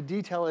sharp the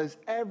detail is.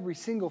 Every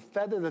single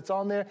feather that's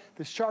on there,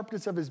 the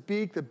sharpness of his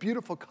beak, the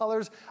beautiful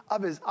colors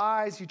of his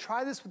eyes. You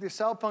try this with your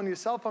cell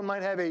phone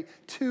might have a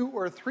 2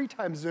 or 3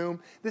 times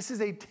zoom. This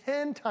is a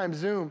 10 times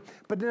zoom.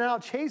 But then I'll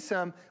chase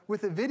him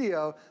with a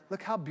video.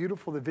 Look how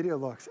beautiful the video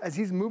looks as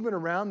he's moving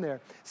around there.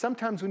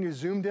 Sometimes when you're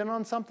zoomed in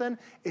on something,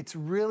 it's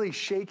really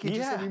shaky.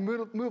 Just if you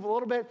move a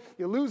little bit,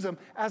 you lose him.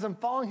 As I'm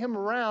following him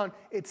around,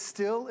 it's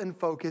still in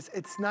focus.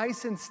 It's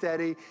nice and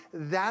steady.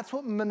 That's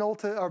what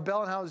Minolta or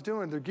Bell & Howell is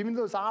doing. They're giving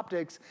those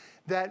optics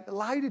that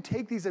allow you to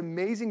take these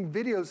amazing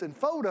videos and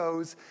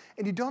photos,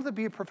 and you don't have to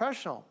be a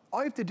professional.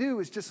 All you have to do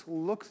is just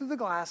look through the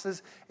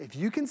glasses. If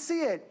you can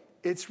see it,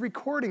 it's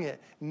recording it,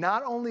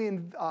 not only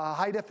in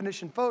high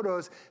definition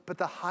photos, but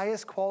the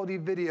highest quality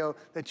video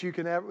that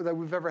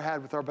we've ever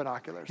had with our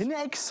binoculars. Isn't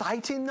it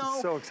exciting though?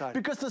 It's so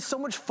exciting. Because there's so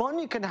much fun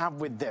you can have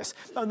with this.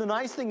 And the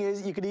nice thing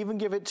is you can even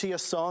give it to your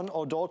son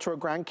or daughter or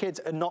grandkids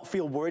and not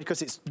feel worried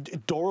because it's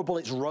durable,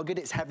 it's rugged,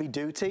 it's heavy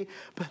duty,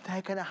 but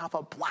they're gonna have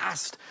a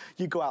blast.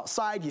 You go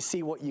outside, you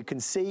see what you can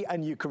see,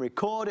 and you can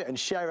record it and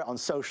share it on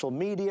social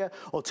media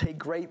or take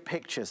great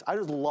pictures. I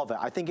just love it.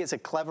 I think it's a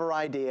clever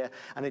idea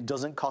and it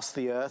doesn't cost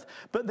the earth.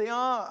 But they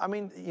are, I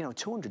mean, you know,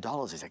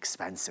 $200 is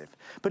expensive.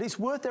 But it's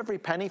worth every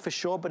penny for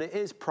sure, but it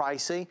is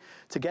pricey.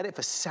 To get it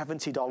for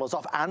 $70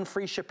 off and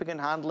free shipping and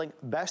handling,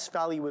 best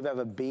value we've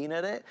ever been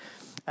at it.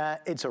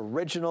 It's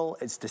original,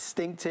 it's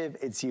distinctive,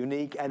 it's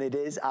unique, and it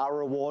is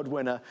our award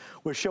winner.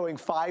 We're showing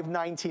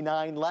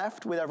 $5.99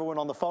 left with everyone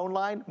on the phone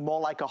line,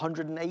 more like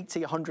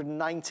 180,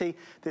 190.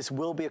 This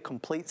will be a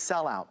complete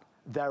sellout.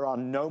 There are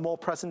no more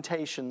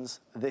presentations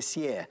this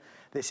year.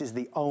 This is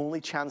the only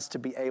chance to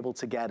be able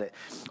to get it.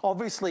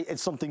 Obviously,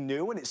 it's something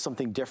new and it's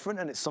something different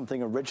and it's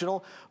something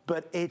original,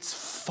 but it's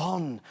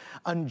fun.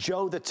 And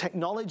Joe, the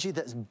technology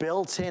that's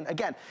built in,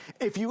 again,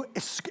 if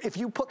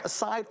you put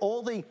aside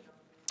all the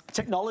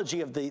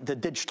technology of the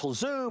digital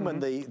zoom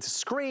and the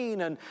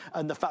screen and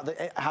the fact that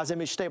it has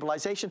image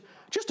stabilization,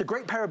 just a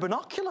great pair of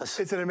binoculars.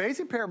 It's an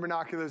amazing pair of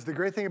binoculars. The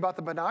great thing about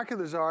the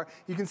binoculars are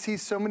you can see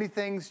so many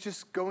things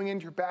just going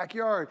into your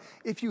backyard.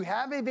 If you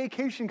have a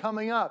vacation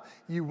coming up,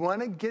 you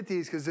want to get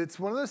these because it's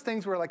one of those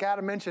things where, like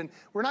Adam mentioned,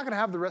 we're not going to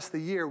have the rest of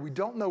the year. We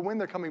don't know when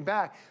they're coming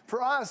back.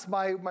 For us,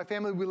 my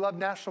family, we love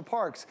national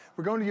parks.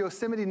 We're going to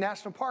Yosemite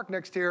National Park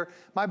next year.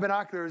 My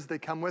binoculars, they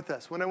come with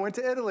us. When I went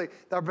to Italy,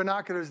 our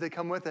binoculars, they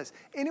come with us.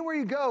 Anywhere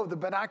you go, the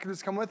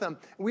binoculars come with them.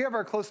 We have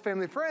our close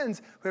family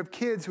friends who have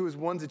kids who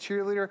one's a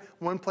cheerleader,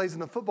 one plays in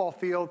the football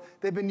field.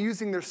 They've been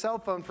using their cell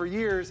phone for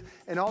years,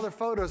 and all their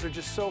photos are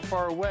just so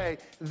far away.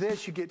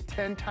 This, you get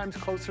 10 times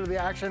closer to the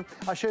action.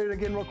 I'll show you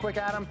again real quick,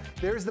 Adam.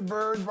 There's the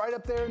bird right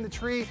up there in the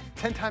tree.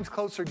 10 times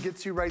closer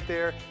gets you right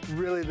there.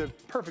 Really the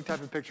perfect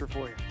type of picture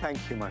for you. Thank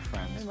you, my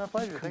friend. Hey, my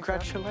pleasure.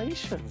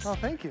 Congratulations. Oh,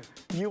 thank you.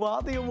 You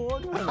are the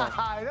award winner.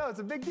 I know, it's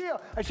a big deal.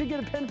 I should get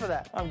a pin for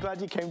that. I'm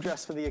glad you came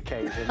dressed for the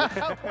occasion.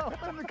 I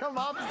wanted to come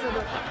opposite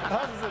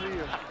of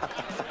you.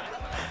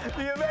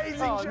 The amazing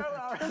show.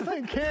 It's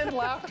like canned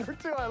laughter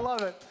too. I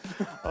love it.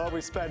 Oh, we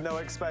spend no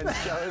expense,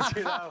 Joe, as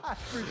you know. I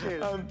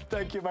appreciate it.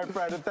 Thank you, my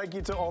friend, and thank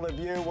you to all of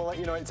you. We'll let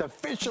you know it's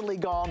officially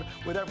gone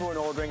with everyone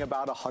ordering.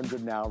 About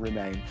 100 now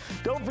remain.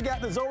 Don't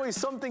forget, there's always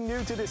something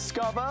new to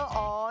discover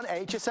on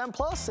HSN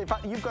Plus. In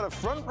fact, you've got a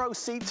front row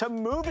seat to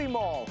Movie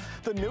Mall,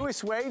 the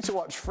newest way to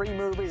watch free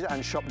movies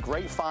and shop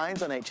great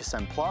finds on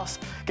HSN Plus.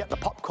 Get the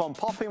popcorn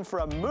popping for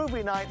a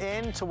movie night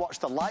in to watch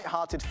the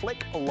light-hearted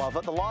flick Love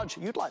at the Lodge.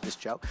 You'd like this,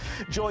 Joe.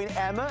 Join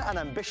Emma, an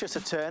ambitious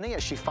attorney,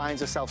 as she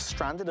finds herself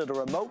stranded at a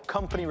remote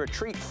company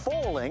retreat,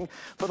 falling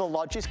for the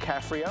lodge's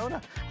carefree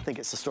owner. I think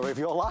it's the story of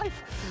your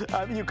life.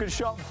 You can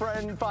shop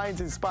friend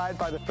finds inspired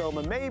by the film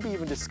and maybe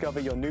even discover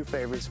your new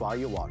favorites while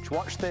you watch.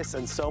 Watch this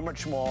and so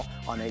much more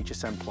on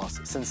HSN Plus.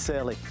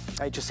 Sincerely,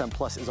 HSN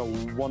Plus is a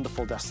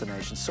wonderful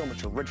destination. So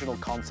much original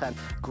content,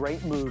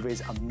 great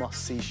movies, and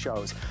must-see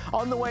shows.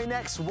 On the way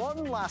next,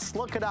 one last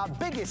look at our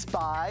biggest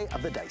buy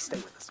of the day. Stay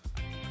with us.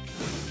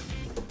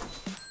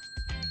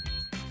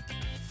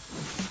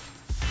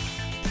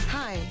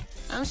 Hi,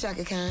 I'm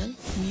Shaka Khan.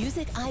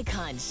 Music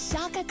icon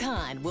Shaka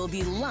Khan will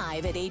be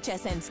live at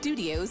HSN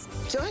Studios.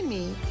 Join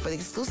me for the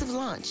exclusive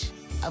launch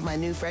of my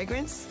new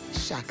fragrance,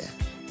 Shaka.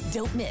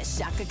 Don't miss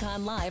Shaka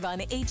Khan live on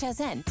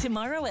HSN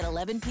tomorrow at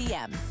 11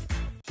 p.m.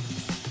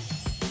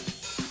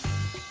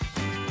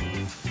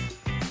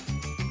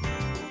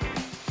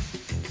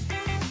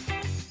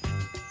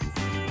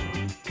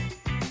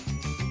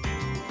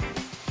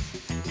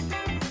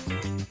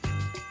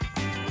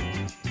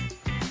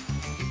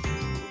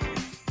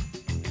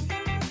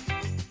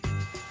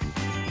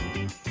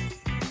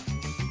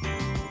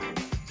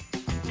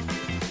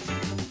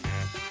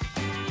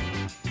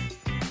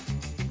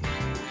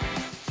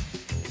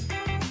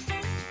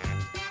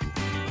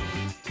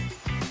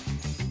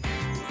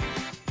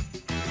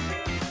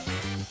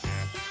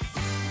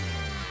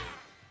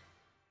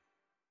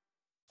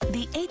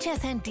 The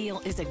HSN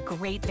deal is a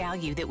great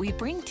value that we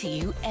bring to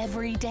you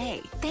every day.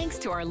 Thanks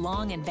to our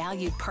long and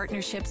valued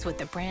partnerships with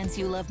the brands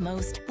you love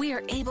most, we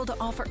are able to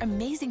offer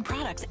amazing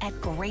products at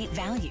great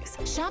values.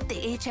 Shop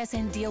the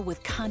HSN deal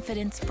with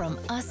confidence from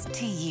us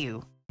to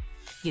you.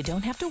 You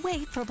don't have to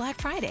wait for Black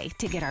Friday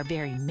to get our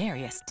very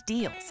merriest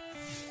deals.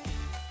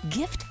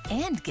 Gift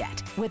and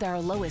get with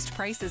our lowest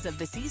prices of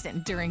the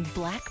season during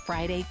Black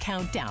Friday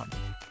Countdown.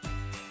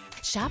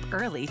 Shop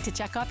early to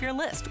check off your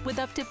list with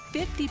up to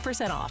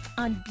 50% off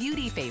on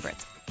beauty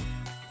favorites,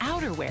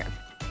 outerwear,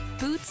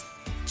 boots,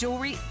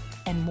 jewelry,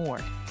 and more.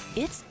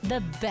 It's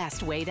the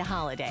best way to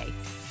holiday.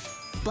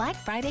 Black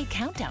Friday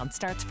Countdown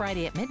starts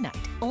Friday at midnight,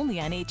 only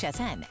on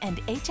HSN and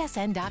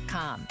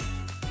hsn.com.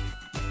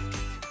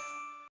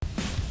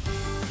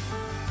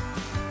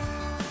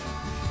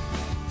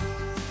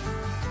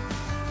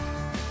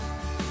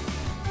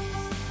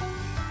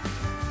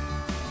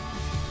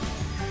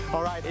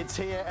 All right, it's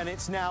here and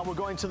it's now. We're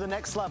going to the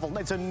next level.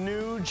 It's a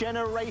new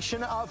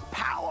generation of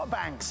power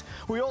banks.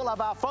 We all have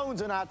our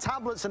phones and our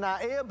tablets and our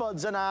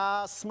earbuds and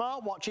our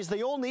smartwatches.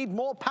 They all need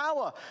more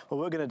power. But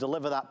we're going to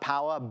deliver that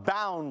power,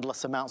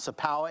 boundless amounts of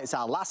power. It's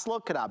our last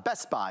look at our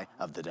best buy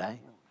of the day.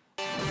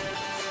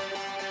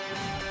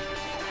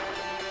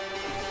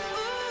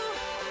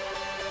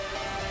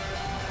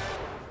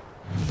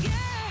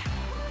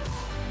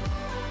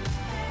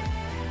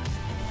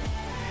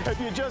 If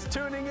you're just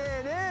tuning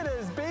in, it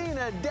has been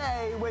a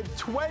day with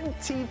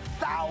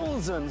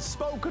 20,000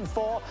 spoken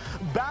for.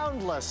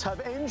 Boundless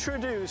have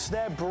introduced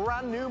their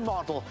brand new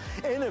model,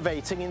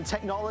 innovating in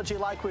technology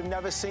like we've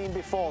never seen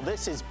before.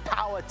 This is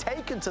power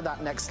taken to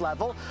that next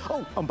level.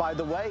 Oh, and by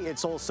the way,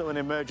 it's also an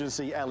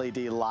emergency LED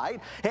light.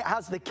 It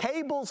has the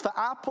cables for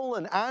Apple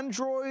and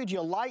Android,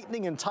 your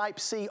Lightning and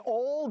Type-C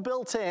all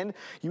built in.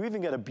 You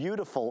even get a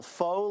beautiful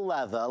faux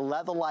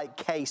leather-like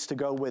case to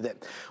go with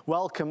it.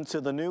 Welcome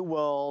to the new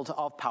world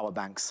of power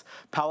banks.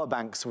 Power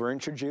banks were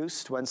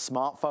introduced when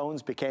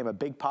smartphones became a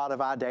big part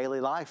of our daily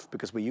life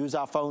because we use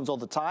our phones all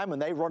the time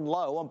and they run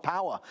low on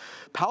power.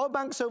 Power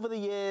banks over the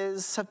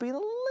years have been a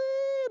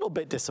little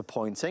bit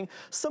disappointing.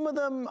 Some of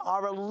them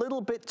are a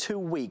little bit too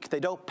weak. They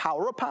don't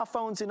power up our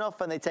phones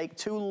enough and they take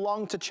too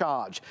long to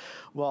charge.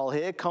 Well,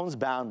 here comes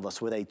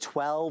Boundless with a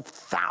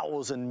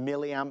 12,000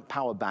 milliamp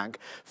power bank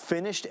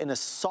finished in a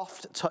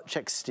soft touch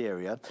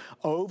exterior,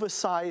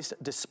 oversized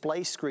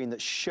display screen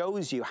that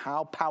shows you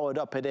how powered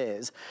up it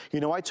is. You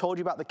know, I told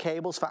you about the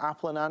cables for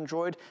Apple and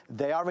Android.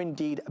 They are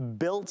indeed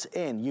built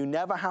in. You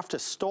never have to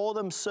store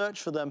them,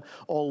 search for them,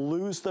 or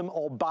lose them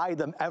or buy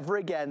them ever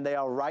again. They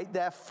are right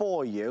there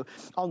for you.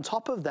 On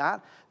top of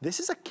that, this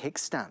is a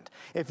kickstand.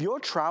 If you're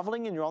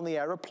traveling and you're on the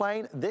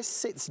airplane, this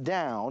sits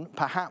down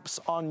perhaps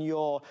on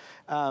your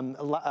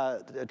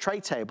tray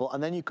table,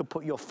 and then you could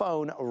put your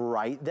phone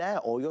right there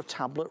or your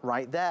tablet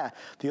right there.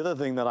 The other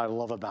thing that I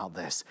love about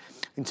this,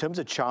 in terms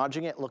of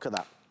charging it, look at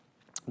that.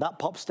 That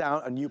pops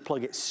down and you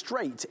plug it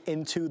straight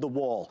into the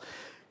wall.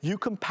 You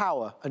can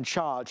power and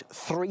charge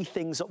 3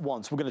 things at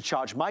once. We're going to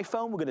charge my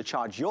phone, we're going to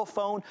charge your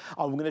phone,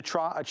 and we're going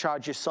to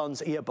charge your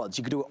son's earbuds.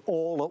 You can do it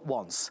all at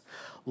once.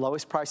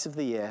 Lowest price of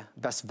the year,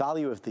 best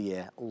value of the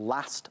year,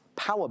 last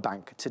power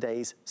bank,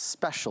 today's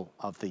special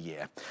of the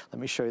year.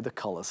 Let me show you the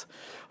colors.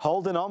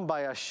 Holding on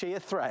by a sheer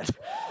thread.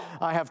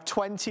 I have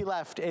 20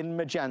 left in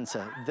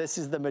magenta. This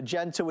is the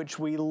magenta which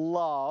we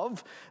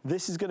love.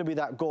 This is going to be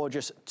that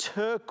gorgeous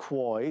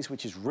turquoise,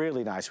 which is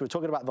really nice. We're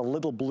talking about the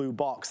little blue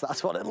box.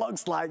 That's what it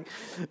looks like.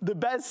 The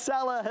best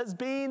seller has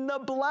been the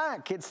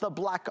black. It's the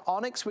black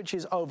onyx, which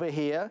is over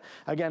here.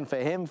 Again, for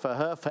him, for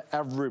her, for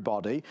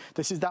everybody.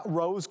 This is that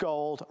rose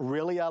gold,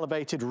 really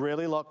elevated,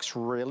 really luxe,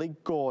 really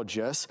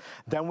gorgeous.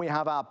 Then we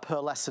have our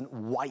pearlescent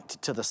white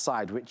to the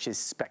side, which is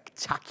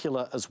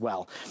spectacular as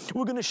well.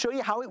 We're going to show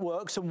you how it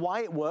works and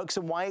why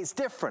it's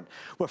different.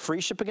 We're free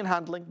shipping and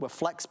handling. We're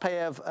flex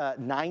pay of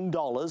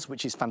 $9,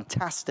 which is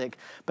fantastic,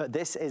 but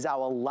this is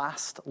our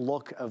last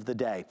look of the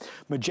day.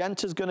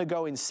 Magenta's going to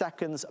go in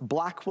seconds,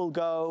 black will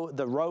go,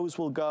 the rose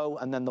will go,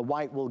 and then the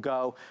white will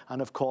go,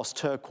 and of course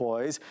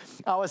turquoise.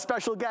 Our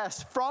special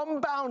guest from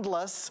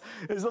Boundless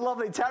is the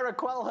lovely Tara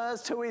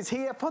Quellhurst, who is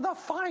here for the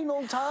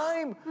final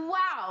time.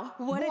 Wow,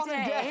 what a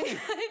day.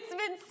 It's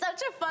been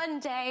such a fun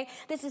day.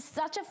 This is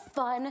such a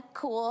fun,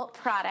 cool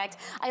product.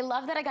 I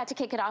love that I got to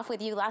kick it off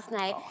with you last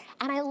night.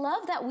 And I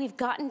love that we've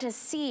gotten to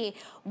see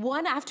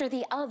one after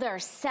the other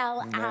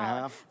sell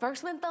out.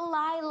 First went the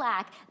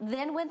lilac,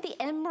 then went the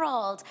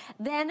emerald,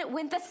 then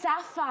went the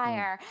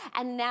sapphire.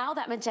 And now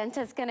that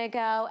magenta is gonna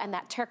go, and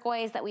that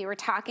turquoise that we were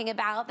talking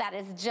about, that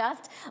is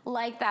just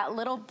like that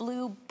little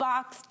blue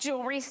box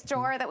jewelry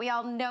store that we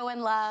all know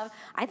and love.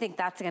 I think think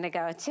that's gonna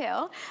go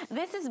too.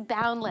 This is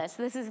Boundless.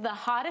 This is the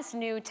hottest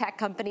new tech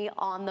company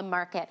on the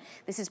market.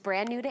 This is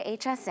brand new to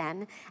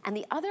HSN. And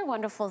the other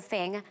wonderful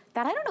thing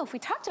that I don't know if we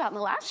talked about in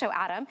the last show,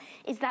 Adam,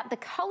 is that the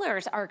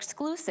colors are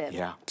exclusive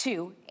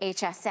to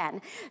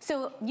HSN.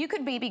 So you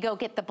could maybe go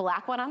get the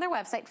black one on their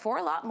website for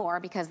a lot more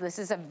because this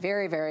is a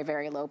very, very,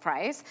 very low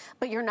price,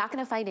 but you're not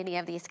gonna find any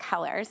of these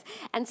colors.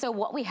 And so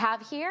what we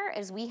have here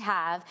is we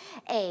have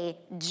a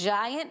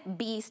giant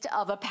beast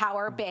of a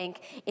power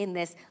bank in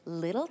this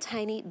little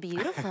tiny,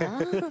 beautiful,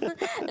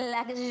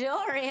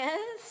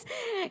 luxurious,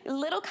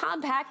 little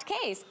compact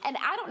case. And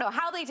I don't know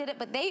how they did it,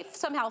 but they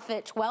somehow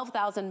fit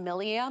 12,000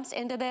 milliamps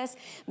into this.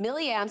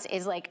 Milliamps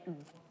is like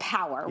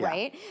power,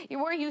 right?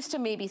 We're used to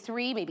maybe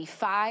 3, maybe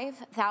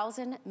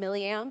 5,000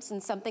 milliamps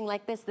and something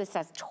like this. This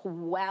has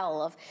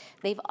 12.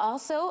 They've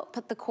also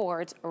put the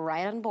cords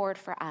right on board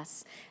for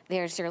us.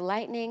 There's your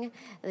Lightning,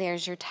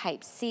 there's your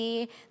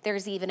Type-C,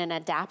 there's even an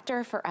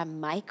adapter for a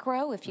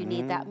micro if you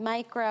need that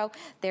micro.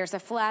 There's a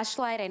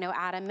flashlight, I know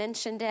Adam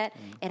mentioned it.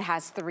 It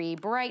has 3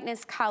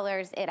 brightness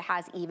colors. It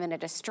has even a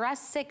distress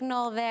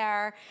signal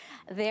there.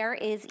 There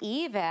is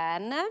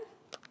even,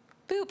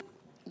 boop,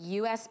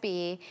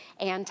 USB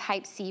and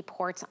Type-C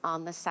ports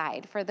on the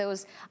side for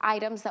those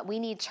items that we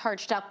need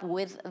charged up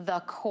with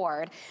the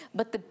cord.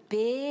 But the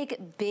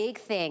big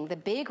thing, the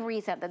big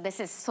reason that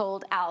this is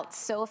sold out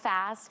so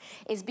fast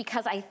is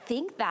because I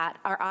think that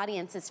our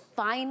audience is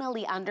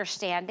finally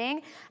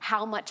understanding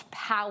how much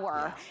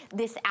power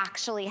this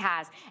actually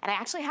has. And I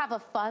actually have a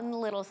fun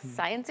little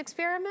science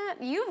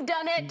experiment. You've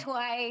done it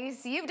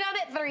twice. You've done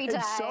it 3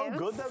 times. It's so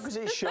good though because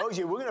it shows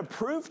you. We're going to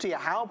prove to you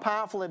how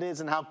powerful it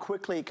is and how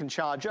quickly it can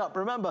charge up.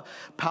 Remember,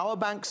 power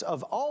banks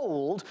of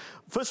old,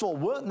 first of all,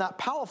 weren't that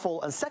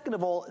powerful, and second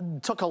of all,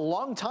 it took a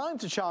long time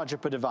to charge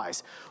up a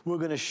device. We're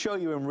going to show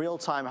you in real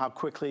time how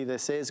quickly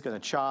this is going to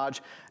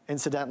charge.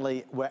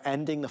 Incidentally, we're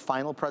ending the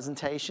final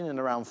presentation in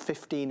around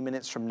 15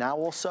 minutes from now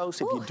or so,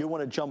 so if you do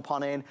want to jump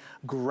on in,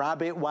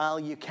 grab it while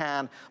you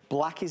can.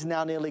 Black is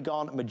now nearly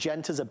gone.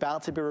 Magenta's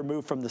about to be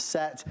removed from the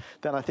set.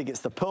 Then I think it's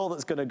the pearl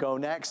that's going to go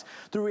next.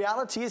 The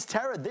reality is,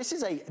 Tara, this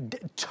is a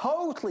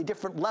totally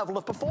different level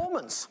of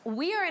performance.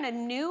 We are in a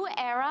new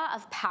era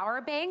of power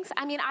banks.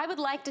 I mean, I would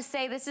like to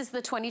say this is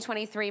the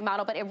 2023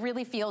 model, but it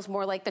really feels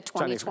more like the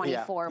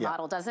 2024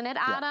 model, doesn't it,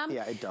 Adam?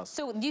 Yeah, it does.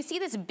 So you see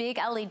this big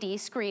LED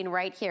screen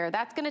right here.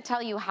 That's going to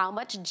tell you how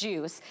much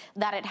juice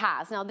that it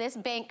has. Now, this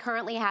bank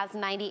currently has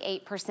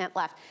 98%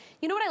 left.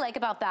 You know what I like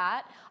about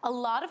that? A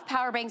lot of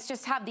power banks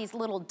just have these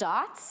little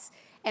dots,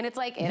 and it's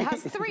like, it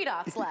has 3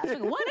 dots left.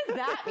 Like, what does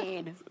that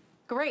mean?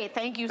 Great,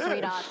 thank you, 3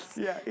 dots.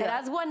 It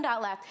has 1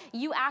 dot left.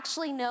 You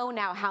actually know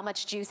now how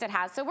much juice it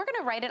has. So we're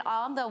gonna write it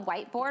on the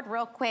whiteboard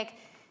real quick,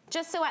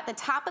 just so at the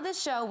top of the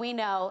show, we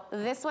know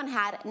this one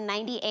had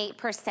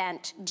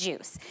 98%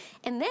 juice.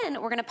 And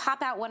then we're gonna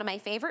pop out one of my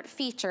favorite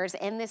features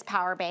in this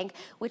power bank,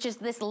 which is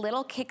this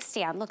little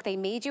kickstand. Look, they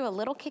made you a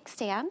little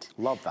kickstand.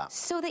 Love that.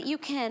 So that you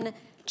can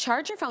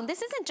charge your phone.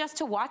 This isn't just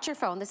to watch your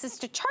phone. This is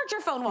to charge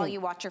your phone while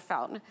you watch your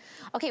phone.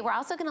 Okay, we're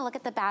also gonna look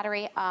at the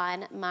battery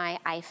on my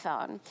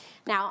iPhone.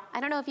 Now, I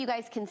don't know if you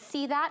guys can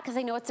see that because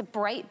I know it's a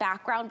bright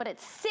background, but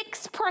it's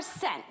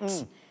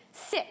 6%.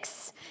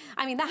 6.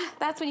 I mean,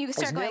 that's when you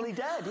start going, nearly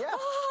dead,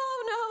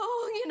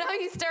 oh no, you know,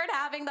 you start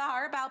having the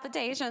heart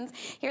palpitations.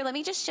 Here, let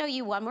me just show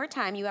you one more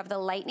time. You have the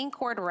lightning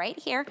cord right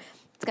here.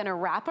 It's gonna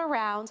wrap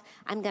around.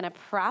 I'm gonna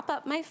prop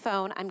up my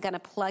phone. I'm gonna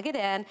plug it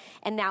in.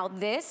 And now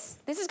this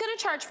is gonna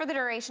charge for the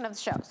duration of the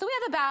show. So we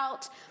have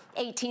about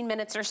 18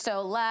 minutes or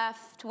so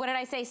left. What did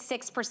I say,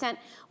 6%?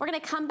 We're gonna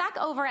come back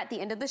over at the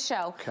end of the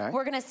show.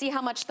 We're gonna see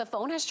how much the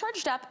phone has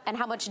charged up and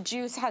how much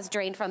juice has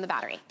drained from the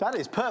battery. That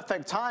is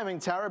perfect timing,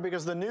 Tara,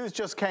 because the news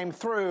just came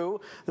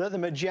through that the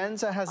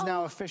Magenta has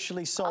now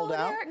officially sold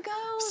out. There it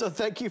goes. So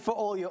thank you for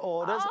all your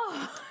orders.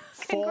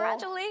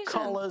 Congratulations.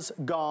 4 colors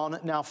gone,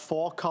 now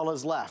 4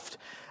 colors left.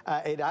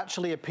 It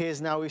actually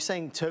appears now, we're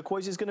saying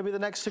turquoise is going to be the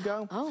next to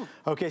go.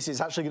 Okay, so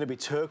it's actually going to be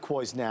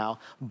turquoise now.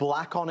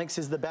 Black onyx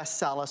is the best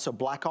seller, so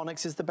black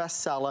onyx is the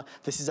best seller.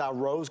 This is our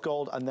rose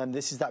gold, and then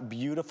this is that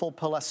beautiful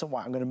pearlescent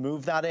white. I'm going to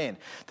move that in.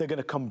 They're going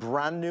to come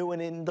brand new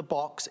and in the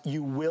box.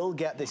 You will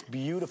get this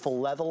beautiful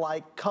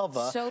leather-like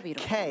cover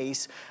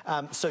case,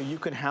 so you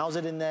can house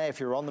it in there if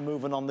you're on the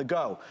move and on the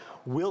go.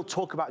 We'll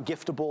talk about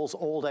giftables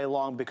all day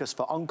long because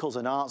for uncles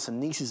and aunts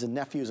and nieces and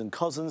nephews and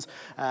cousins,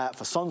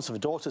 for sons, for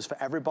daughters, for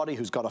everybody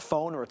who's got a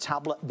phone or a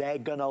tablet, they're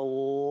gonna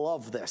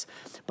love this.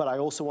 But I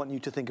also want you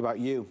to think about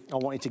you. I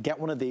want you to get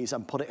one of these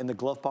and put it in the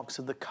glove box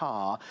of the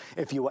car.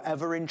 If you were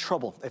ever in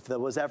trouble, if there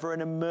was ever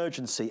an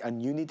emergency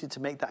and you needed to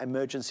make that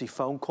emergency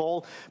phone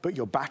call, but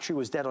your battery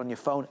was dead on your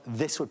phone,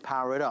 this would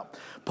power it up.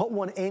 Put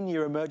one in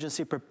your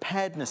emergency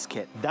preparedness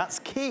kit. That's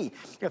key.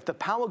 If the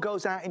power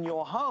goes out in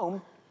your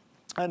home,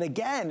 and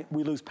again,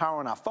 we lose power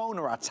on our phone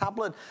or our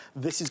tablet,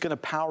 this is gonna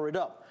power it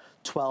up.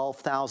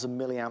 12,000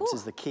 milliamps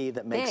is the key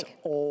that makes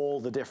all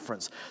the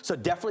difference. So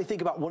definitely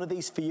think about one of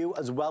these for you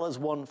as well as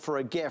one for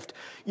a gift.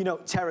 You know,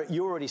 Tara,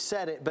 you already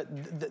said it, but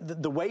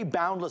the way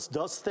Boundless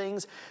does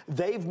things,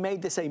 they've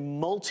made this a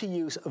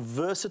multi-use,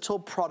 versatile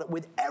product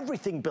with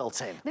everything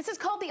built in. This is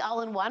called the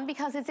all-in-one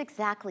because it's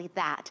exactly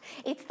that.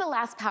 It's the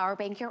last power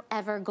bank you're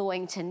ever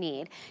going to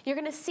need. You're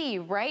gonna see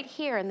right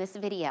here in this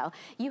video,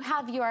 you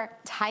have your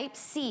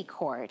Type-C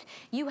cord,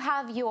 you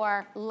have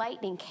your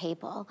lightning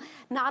cable.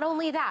 Not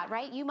only that,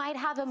 right? You might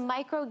have a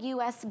micro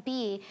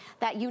USB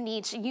that you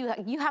need.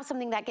 You have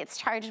something that gets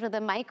charged with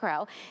a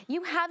micro.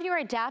 You have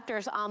your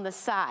adapters on the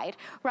side,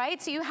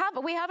 right? So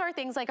we have our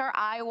things like our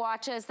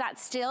iWatches that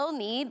still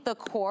need the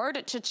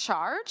cord to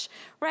charge,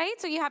 right?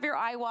 So you have your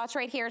iWatch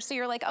right here. So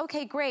you're like,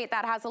 okay, great,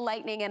 that has a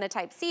lightning and a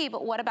Type-C,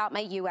 but what about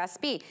my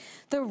USB?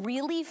 The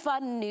really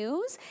fun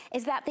news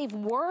is that they've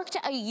worked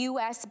a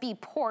USB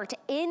port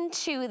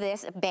into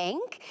this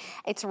bank.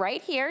 It's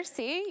right here,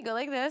 see? You go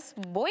like this,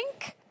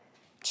 boink.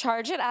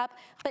 Charge it up,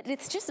 but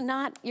it's just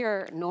not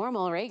your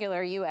normal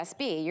regular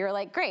USB. You're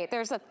like, great,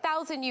 there's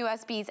 1,000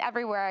 USBs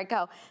everywhere I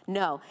go.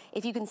 No,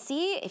 if you can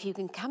see, if you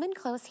can come in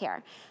close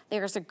here,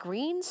 there's a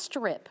green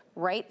strip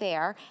right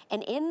there,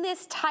 and in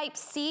this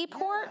Type-C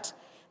port,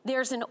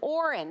 there's an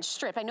orange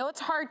strip. I know it's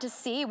hard to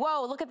see.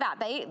 Whoa, look at that.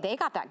 They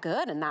got that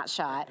good in that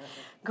shot.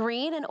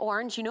 Green and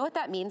orange, you know what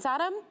that means,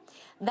 Adam?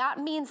 That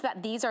means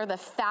that these are the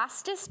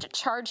fastest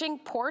charging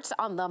ports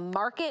on the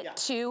market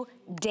to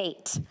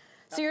date.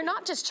 So you're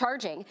not just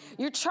charging,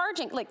 you're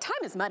charging, like time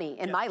is money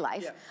in my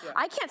life.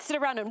 I can't sit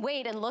around and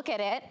wait and look at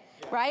it,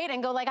 right?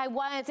 And go like,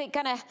 is it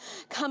gonna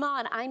come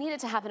on? I need it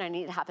to happen, I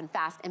need it to happen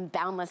fast, and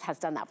Boundless has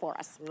done that for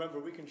us. Remember,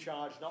 we can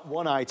charge not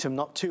one item,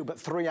 not two, but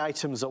 3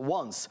 items at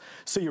once.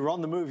 So you're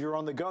on the move, you're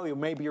on the go,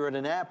 maybe you're at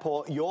an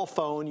airport, your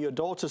phone, your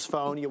daughter's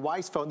phone, your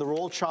wife's phone, they're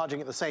all charging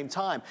at the same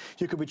time.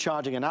 You could be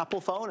charging an Apple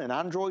phone, an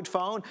Android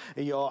phone,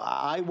 your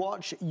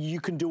iWatch,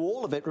 you can do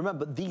all of it.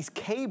 Remember, these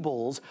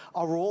cables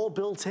are all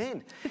built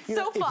in. It's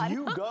so fun. If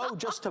you go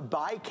just to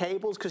buy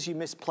cables because you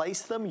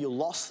misplaced them, you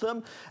lost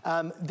them,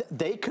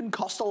 they can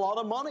cost a lot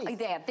of money.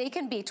 They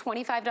can be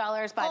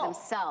 $25 by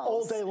themselves.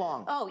 All day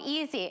long. Oh,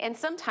 easy, and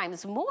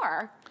sometimes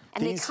more.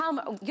 And they come,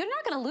 you're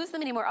not gonna lose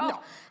them anymore. Oh, no.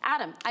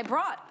 Adam, I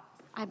brought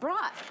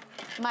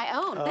my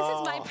own. This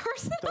is my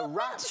personal The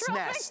rat's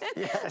nest.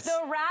 Yes.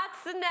 The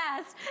rat's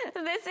nest.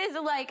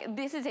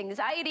 This is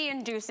anxiety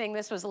inducing.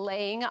 This was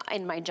laying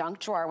in my junk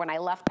drawer when I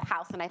left the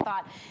house, and I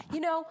thought,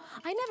 you know,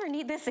 I never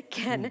need this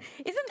again.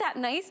 Isn't that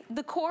nice?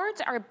 The cords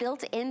are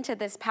built into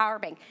this power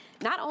bank.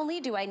 Not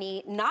only do I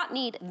not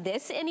need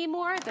this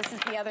anymore, this is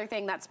the other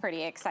thing that's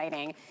pretty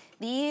exciting.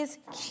 These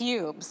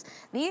cubes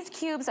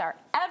are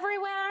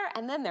everywhere,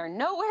 and then they're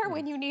nowhere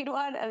when you need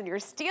one, and you're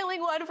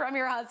stealing one from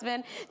your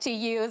husband to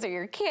use, or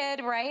your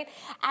kid, right?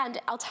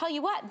 And I'll tell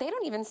you what, they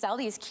don't even sell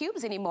these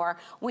cubes anymore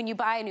when you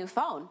buy a new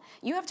phone.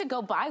 You have to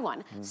go buy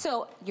one.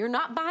 So you're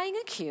not buying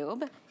a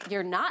cube,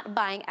 you're not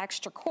buying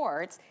extra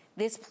cords.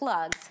 This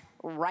plugs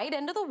right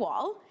into the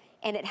wall,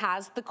 and it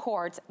has the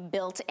cords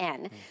built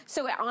in.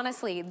 So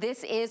honestly,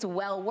 this is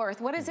well worth.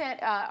 What is it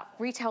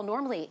retail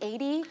normally,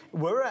 80?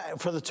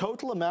 For the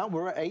total amount,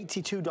 we're at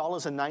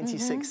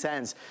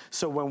 $82.96.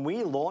 So when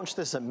we launched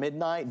this at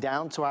midnight,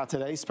 down to our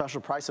today's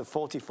special price of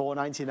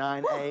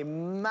 $44.99, a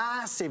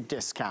massive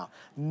discount,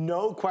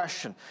 no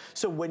question.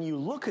 So when you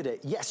look at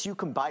it, yes, you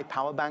can buy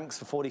power banks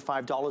for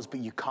 $45, but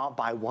you can't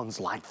buy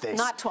ones like this.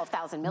 Not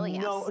 12,000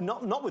 milliamps. No,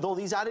 not with all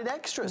these added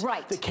extras.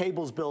 Right. The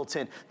cables built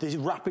in, the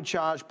rapid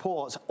charge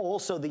ports,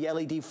 also the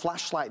LED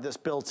flashlight that's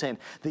built in,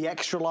 the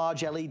extra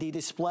large LED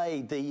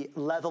display, the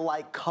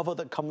leather-like cover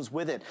that comes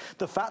with it.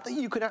 The fact that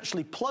you can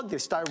actually plug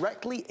this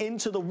directly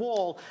into the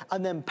wall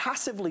and then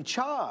passively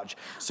charge.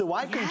 So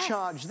I can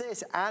charge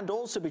this and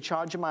also be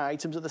charging my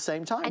items at the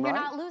same time, and you're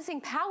not losing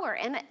power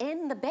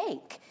in the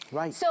bank.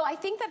 Right. So I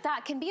think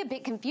that can be a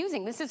bit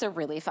confusing. This is a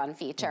really fun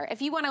feature.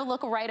 If you want to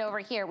look right over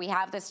here, we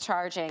have this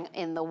charging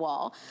in the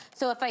wall.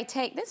 So if I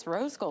take this,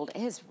 rose gold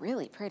is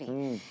really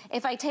pretty.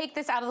 If I take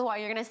this out of the wall,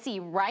 you're going to see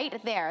right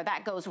there,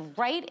 that goes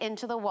right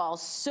into the wall.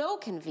 So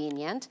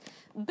convenient.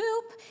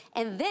 Boop.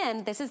 And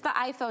then this is the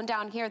iPhone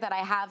down here that I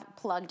have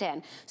plugged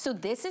in. So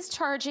this is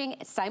charging,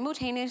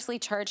 simultaneously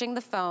charging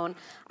the phone.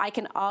 I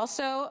can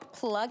also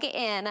plug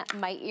in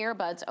my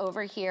earbuds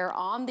over here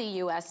on the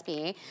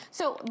USB.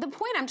 So the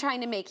point I'm trying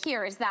to make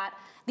here is that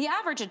the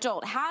average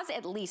adult has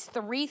at least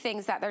 3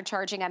 things that they're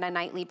charging on a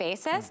nightly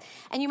basis.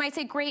 And you might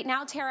say, great,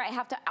 now Tara, I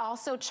have to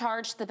also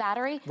charge the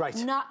battery. Right.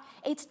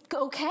 It's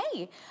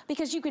okay,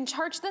 because you can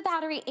charge the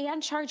battery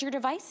and charge your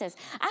devices.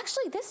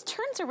 Actually, this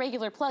turns a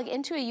regular plug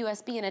into a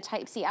USB and a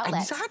Type-C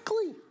outlet.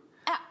 Exactly.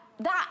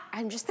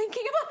 I'm just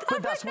thinking about that.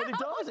 But that's what it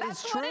does.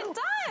 That's it's what true. It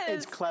does.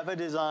 It's clever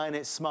design.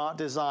 It's smart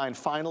design.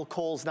 Final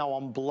calls now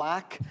on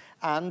black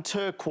and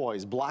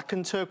turquoise. Black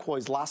and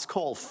turquoise, last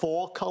call.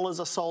 4 colors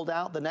are sold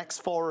out. The next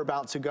 4 are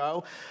about to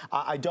go.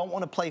 I don't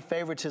want to play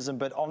favoritism,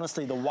 but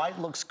honestly, the white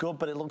looks good,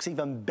 but it looks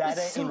even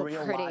better in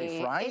real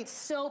life, right? It's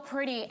so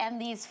pretty.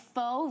 And these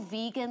faux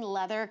vegan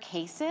leather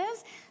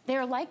cases,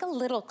 they're like a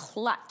little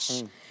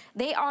clutch.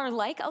 They are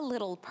like a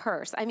little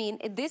purse. I mean,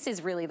 this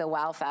is really the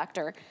wow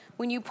factor.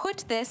 When you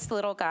put this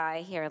little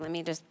guy here, let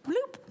me just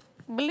bloop,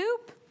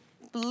 bloop,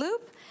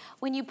 bloop.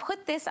 When you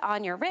put this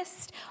on your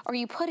wrist or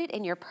you put it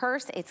in your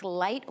purse, it's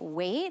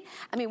lightweight.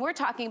 I mean, we're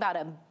talking about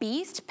a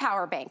beast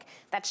power bank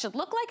that should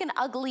look like an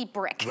ugly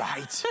brick.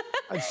 Right,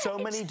 and so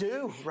many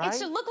do, right? It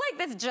should look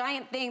like this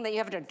giant thing that you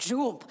have to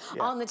jump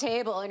on the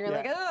table and you're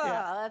like,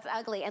 oh, that's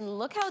ugly. And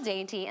look how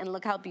dainty and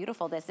look how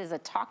beautiful this is. A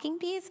talking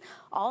piece.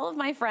 All of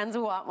my friends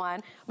want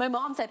one. My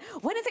mom said,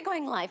 when is it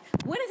going live?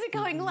 When is it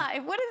going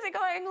live? When is it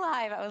going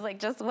live? I was like,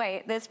 just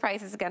wait. This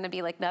price is gonna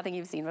be like nothing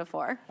you've seen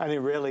before. And it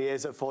really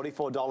is at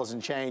 $44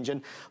 and change.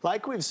 And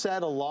like we've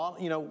said a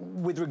lot, you know,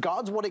 with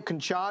regards to what it can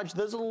charge,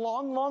 there's a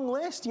long, long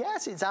list.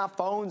 Yes, it's our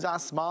phones, our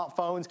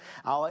smartphones,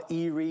 our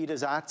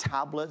e-readers, our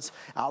tablets,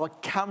 our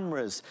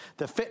cameras,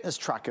 the fitness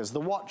trackers, the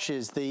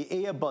watches, the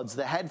earbuds,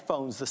 the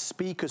headphones, the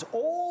speakers,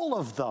 all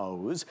of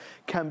those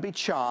can be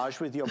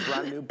charged with your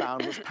brand new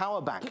Boundless Power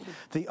Bank.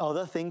 The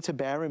other thing to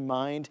bear in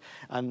mind,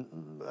 and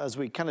as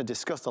we kind of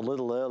discussed a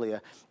little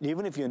earlier,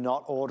 even if you're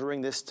not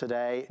ordering this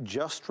today,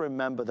 just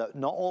remember that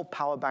not all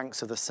power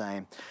banks are the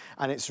same.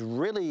 And it's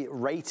really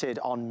rated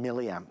on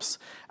milliamps.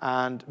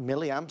 And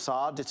milliamps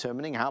are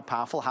determining how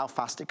powerful, how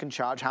fast it can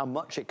charge, how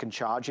much it can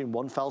charge in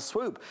one fell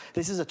swoop.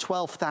 This is a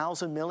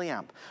 12,000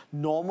 milliamp.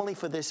 Normally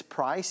for this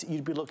price,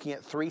 you'd be looking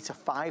at 3,000 to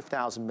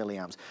 5,000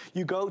 milliamps.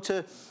 You go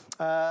to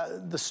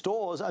the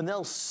stores and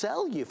they'll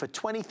sell you for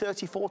 $20,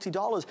 $30,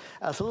 $40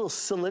 a little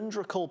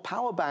cylindrical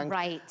power bank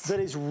that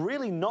is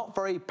really not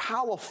very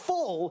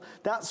powerful.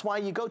 That's why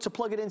you go to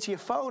plug it into your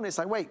phone. It's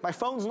like, wait, my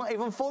phone's not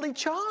even fully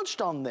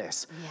charged on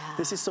this.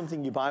 This is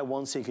something you buy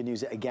once so you can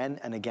use it again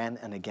and again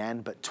and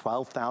again, but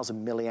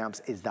 12,000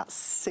 milliamps is that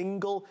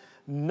single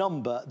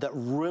number that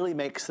really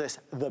makes this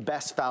the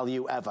best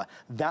value ever.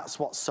 That's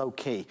what's so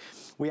key.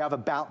 We have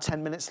about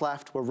 10 minutes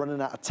left. We're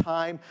running out of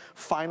time.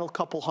 Final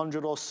couple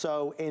hundred or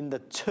so in the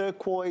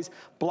turquoise.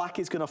 Black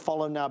is going to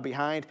follow now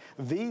behind.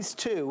 These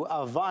two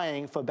are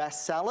vying for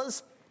best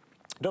sellers.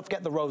 Don't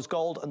forget the rose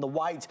gold and the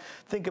white.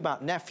 Think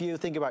about nephew,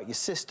 think about your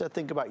sister,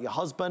 think about your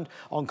husband,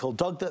 Uncle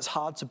Doug that's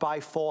hard to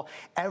buy for.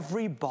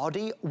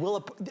 Everybody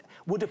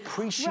would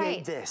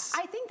appreciate this.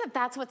 I think that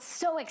that's what's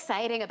so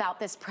exciting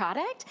about this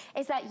product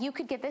is that you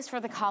could get this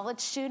for the college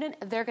student.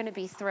 They're gonna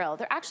be thrilled.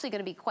 They're actually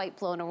gonna be quite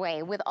blown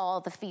away with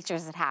all the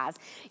features it has.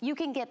 You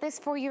can get this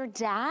for your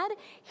dad.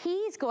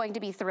 He's going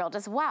to be thrilled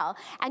as well.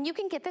 And you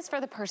can get this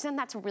for the person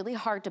that's really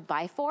hard to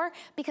buy for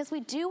because we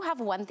do have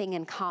one thing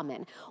in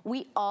common.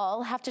 We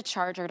all have to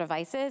charge our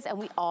devices and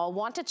we all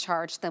want to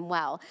charge them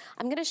well.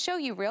 I'm gonna show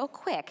you real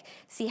quick.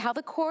 See how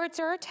the cords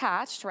are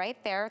attached right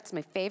there. It's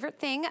my favorite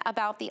thing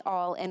about the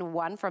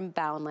all-in-one from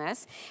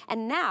Boundless.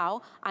 And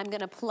now I'm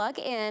gonna plug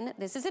in,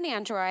 this is an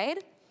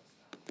Android.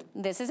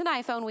 This is an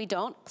iPhone. We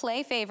don't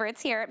play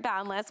favorites here at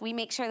Boundless. We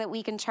make sure that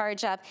we can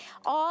charge up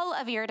all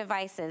of your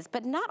devices.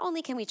 But not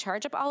only can we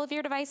charge up all of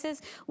your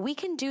devices, we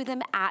can do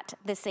them at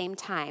the same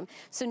time.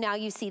 So now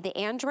you see the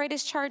Android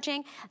is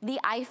charging. The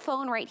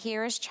iPhone right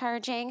here is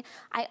charging.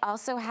 I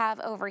also have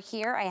over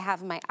here, I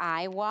have my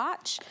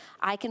iWatch.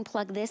 I can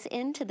plug this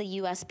into the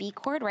USB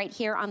cord right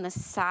here on the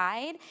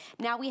side.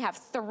 Now we have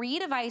 3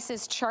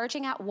 devices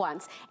charging at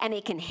once, and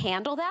it can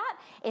handle that.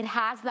 It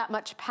has that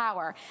much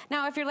power.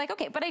 Now, if you're like,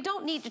 okay, but I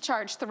don't need to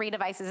charge 3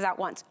 devices at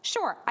once.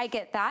 Sure, I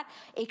get that.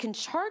 It can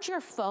charge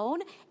your phone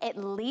at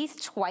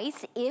least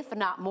twice, if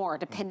not more,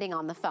 depending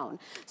on the phone.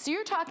 So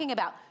you're talking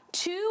about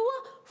 2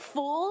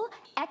 full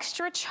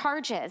extra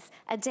charges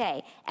a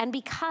day. And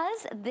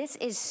because this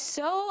is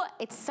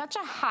it's such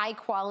a high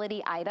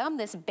quality item,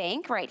 this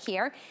bank right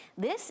here,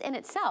 this in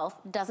itself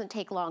doesn't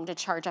take long to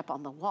charge up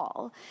on the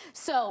wall.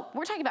 So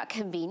we're talking about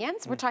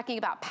convenience, we're talking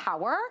about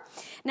power.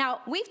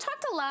 Now, we've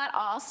talked a lot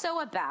also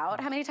about,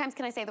 how many times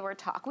can I say the word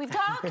talk? We've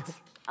talked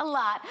a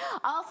lot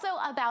also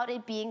about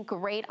it being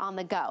great on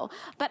the go.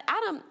 But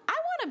Adam, I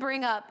want to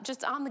bring up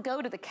just on the go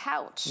to the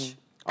couch.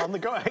 On the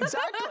go,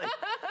 exactly.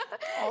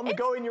 On the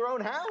go in your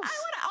own house. I want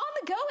to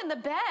on the go in the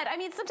bed. I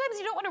mean, sometimes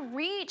you don't want to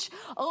reach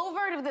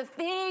over to the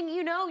thing,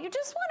 you know, you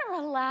just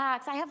want to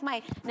relax. I have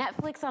my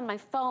Netflix on my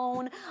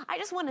phone. I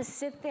just want to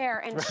sit there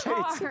and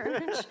charge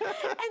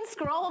and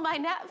scroll my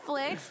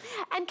Netflix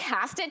and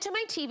cast it to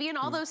my TV and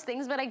all those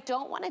things, but I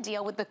don't want to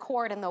deal with the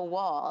cord and the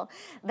wall.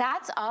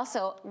 That's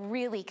also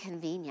really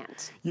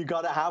convenient. You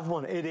got to have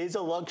one. It is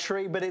a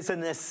luxury, but it's a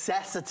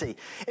necessity.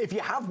 If you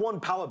have one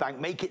power bank,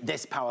 make it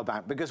this power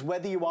bank, because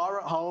whether you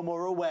are at home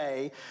or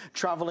away,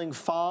 traveling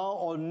far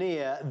or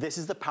near, this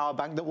is the power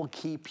bank that will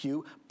keep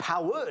you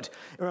powered.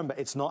 Remember,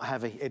 it's not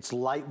heavy, it's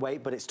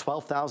lightweight, but it's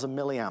 12,000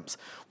 milliamps.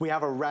 We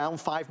have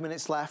around 5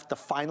 minutes left. The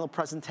final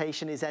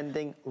presentation is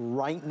ending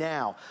right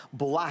now.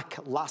 Black,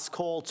 last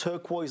call,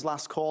 turquoise,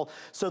 last call.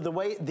 So the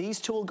way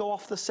these two will go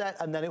off the set,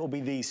 and then it will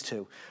be these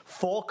two.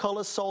 4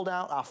 colors sold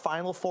out, our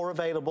final 4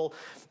 available.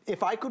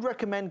 If I could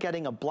recommend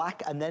getting a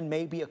black and then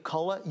maybe a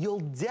color, you'll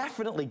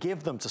definitely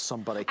give them to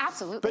somebody.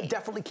 Absolutely. But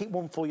definitely keep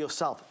one for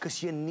yourself,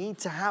 because you need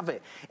to have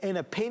it. In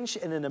a pinch,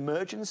 in an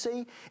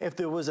emergency, if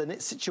there was a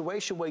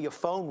situation where your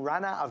phone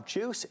ran out of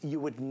juice, you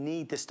would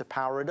need this to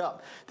power it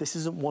up. This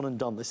isn't one and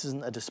done. This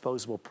isn't a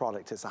disposable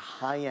product. It's a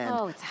high-end,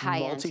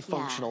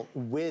 multifunctional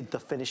with the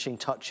finishing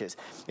touches.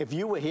 If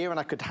you were here and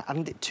I could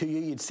hand it to you,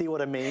 you'd see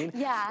what I mean.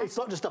 Yeah. It's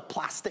not just a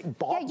plastic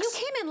box. Yeah, you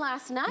came in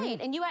last night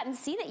and you hadn't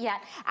seen it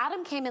yet.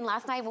 Adam came in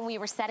last night when we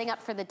were setting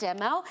up for the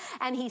demo,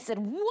 and he said,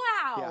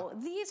 wow,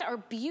 these are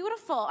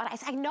beautiful. And I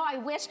said, I know, I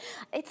wish,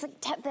 it's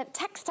the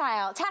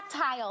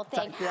tactile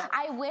thing.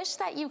 I wish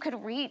that you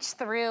could reach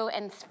through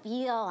and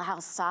feel how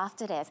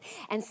soft it is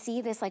and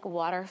see this like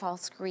waterfall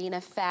screen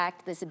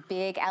effect, this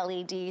big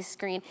LED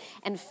screen,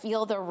 and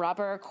feel the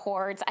rubber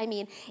cords. I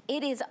mean,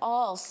 it is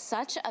all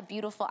such a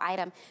beautiful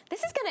item.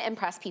 This is gonna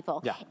impress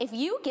people. If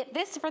you get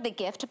this for the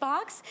gift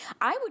box,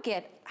 I would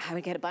get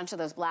a bunch of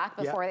those black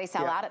before they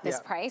sell out at this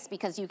price,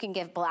 because you can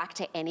give black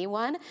to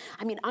anyone.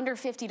 I mean, under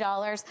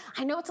 $50.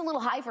 I know it's a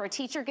little high for a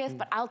teacher gift,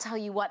 but I'll tell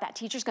you what, that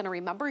teacher's gonna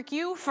remember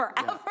you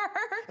forever.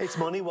 It's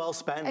money well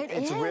spent.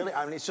 It's really,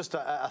 I mean, it's just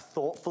a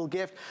thoughtful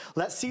gift.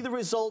 Let's see the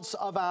results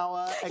of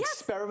our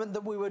experiment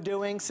that we were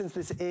doing, since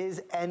this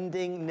is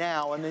ending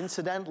now. And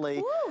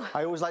incidentally,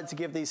 I always like to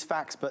give these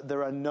facts, but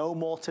there are no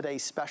more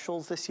today's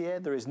specials this year.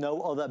 There is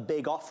no other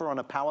big offer on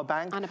a power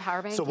bank. On a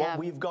power bank, so what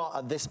we've got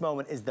at this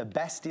moment is the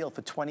best deal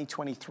for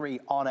 2023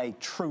 on a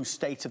true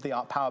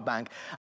state-of-the-art power bank.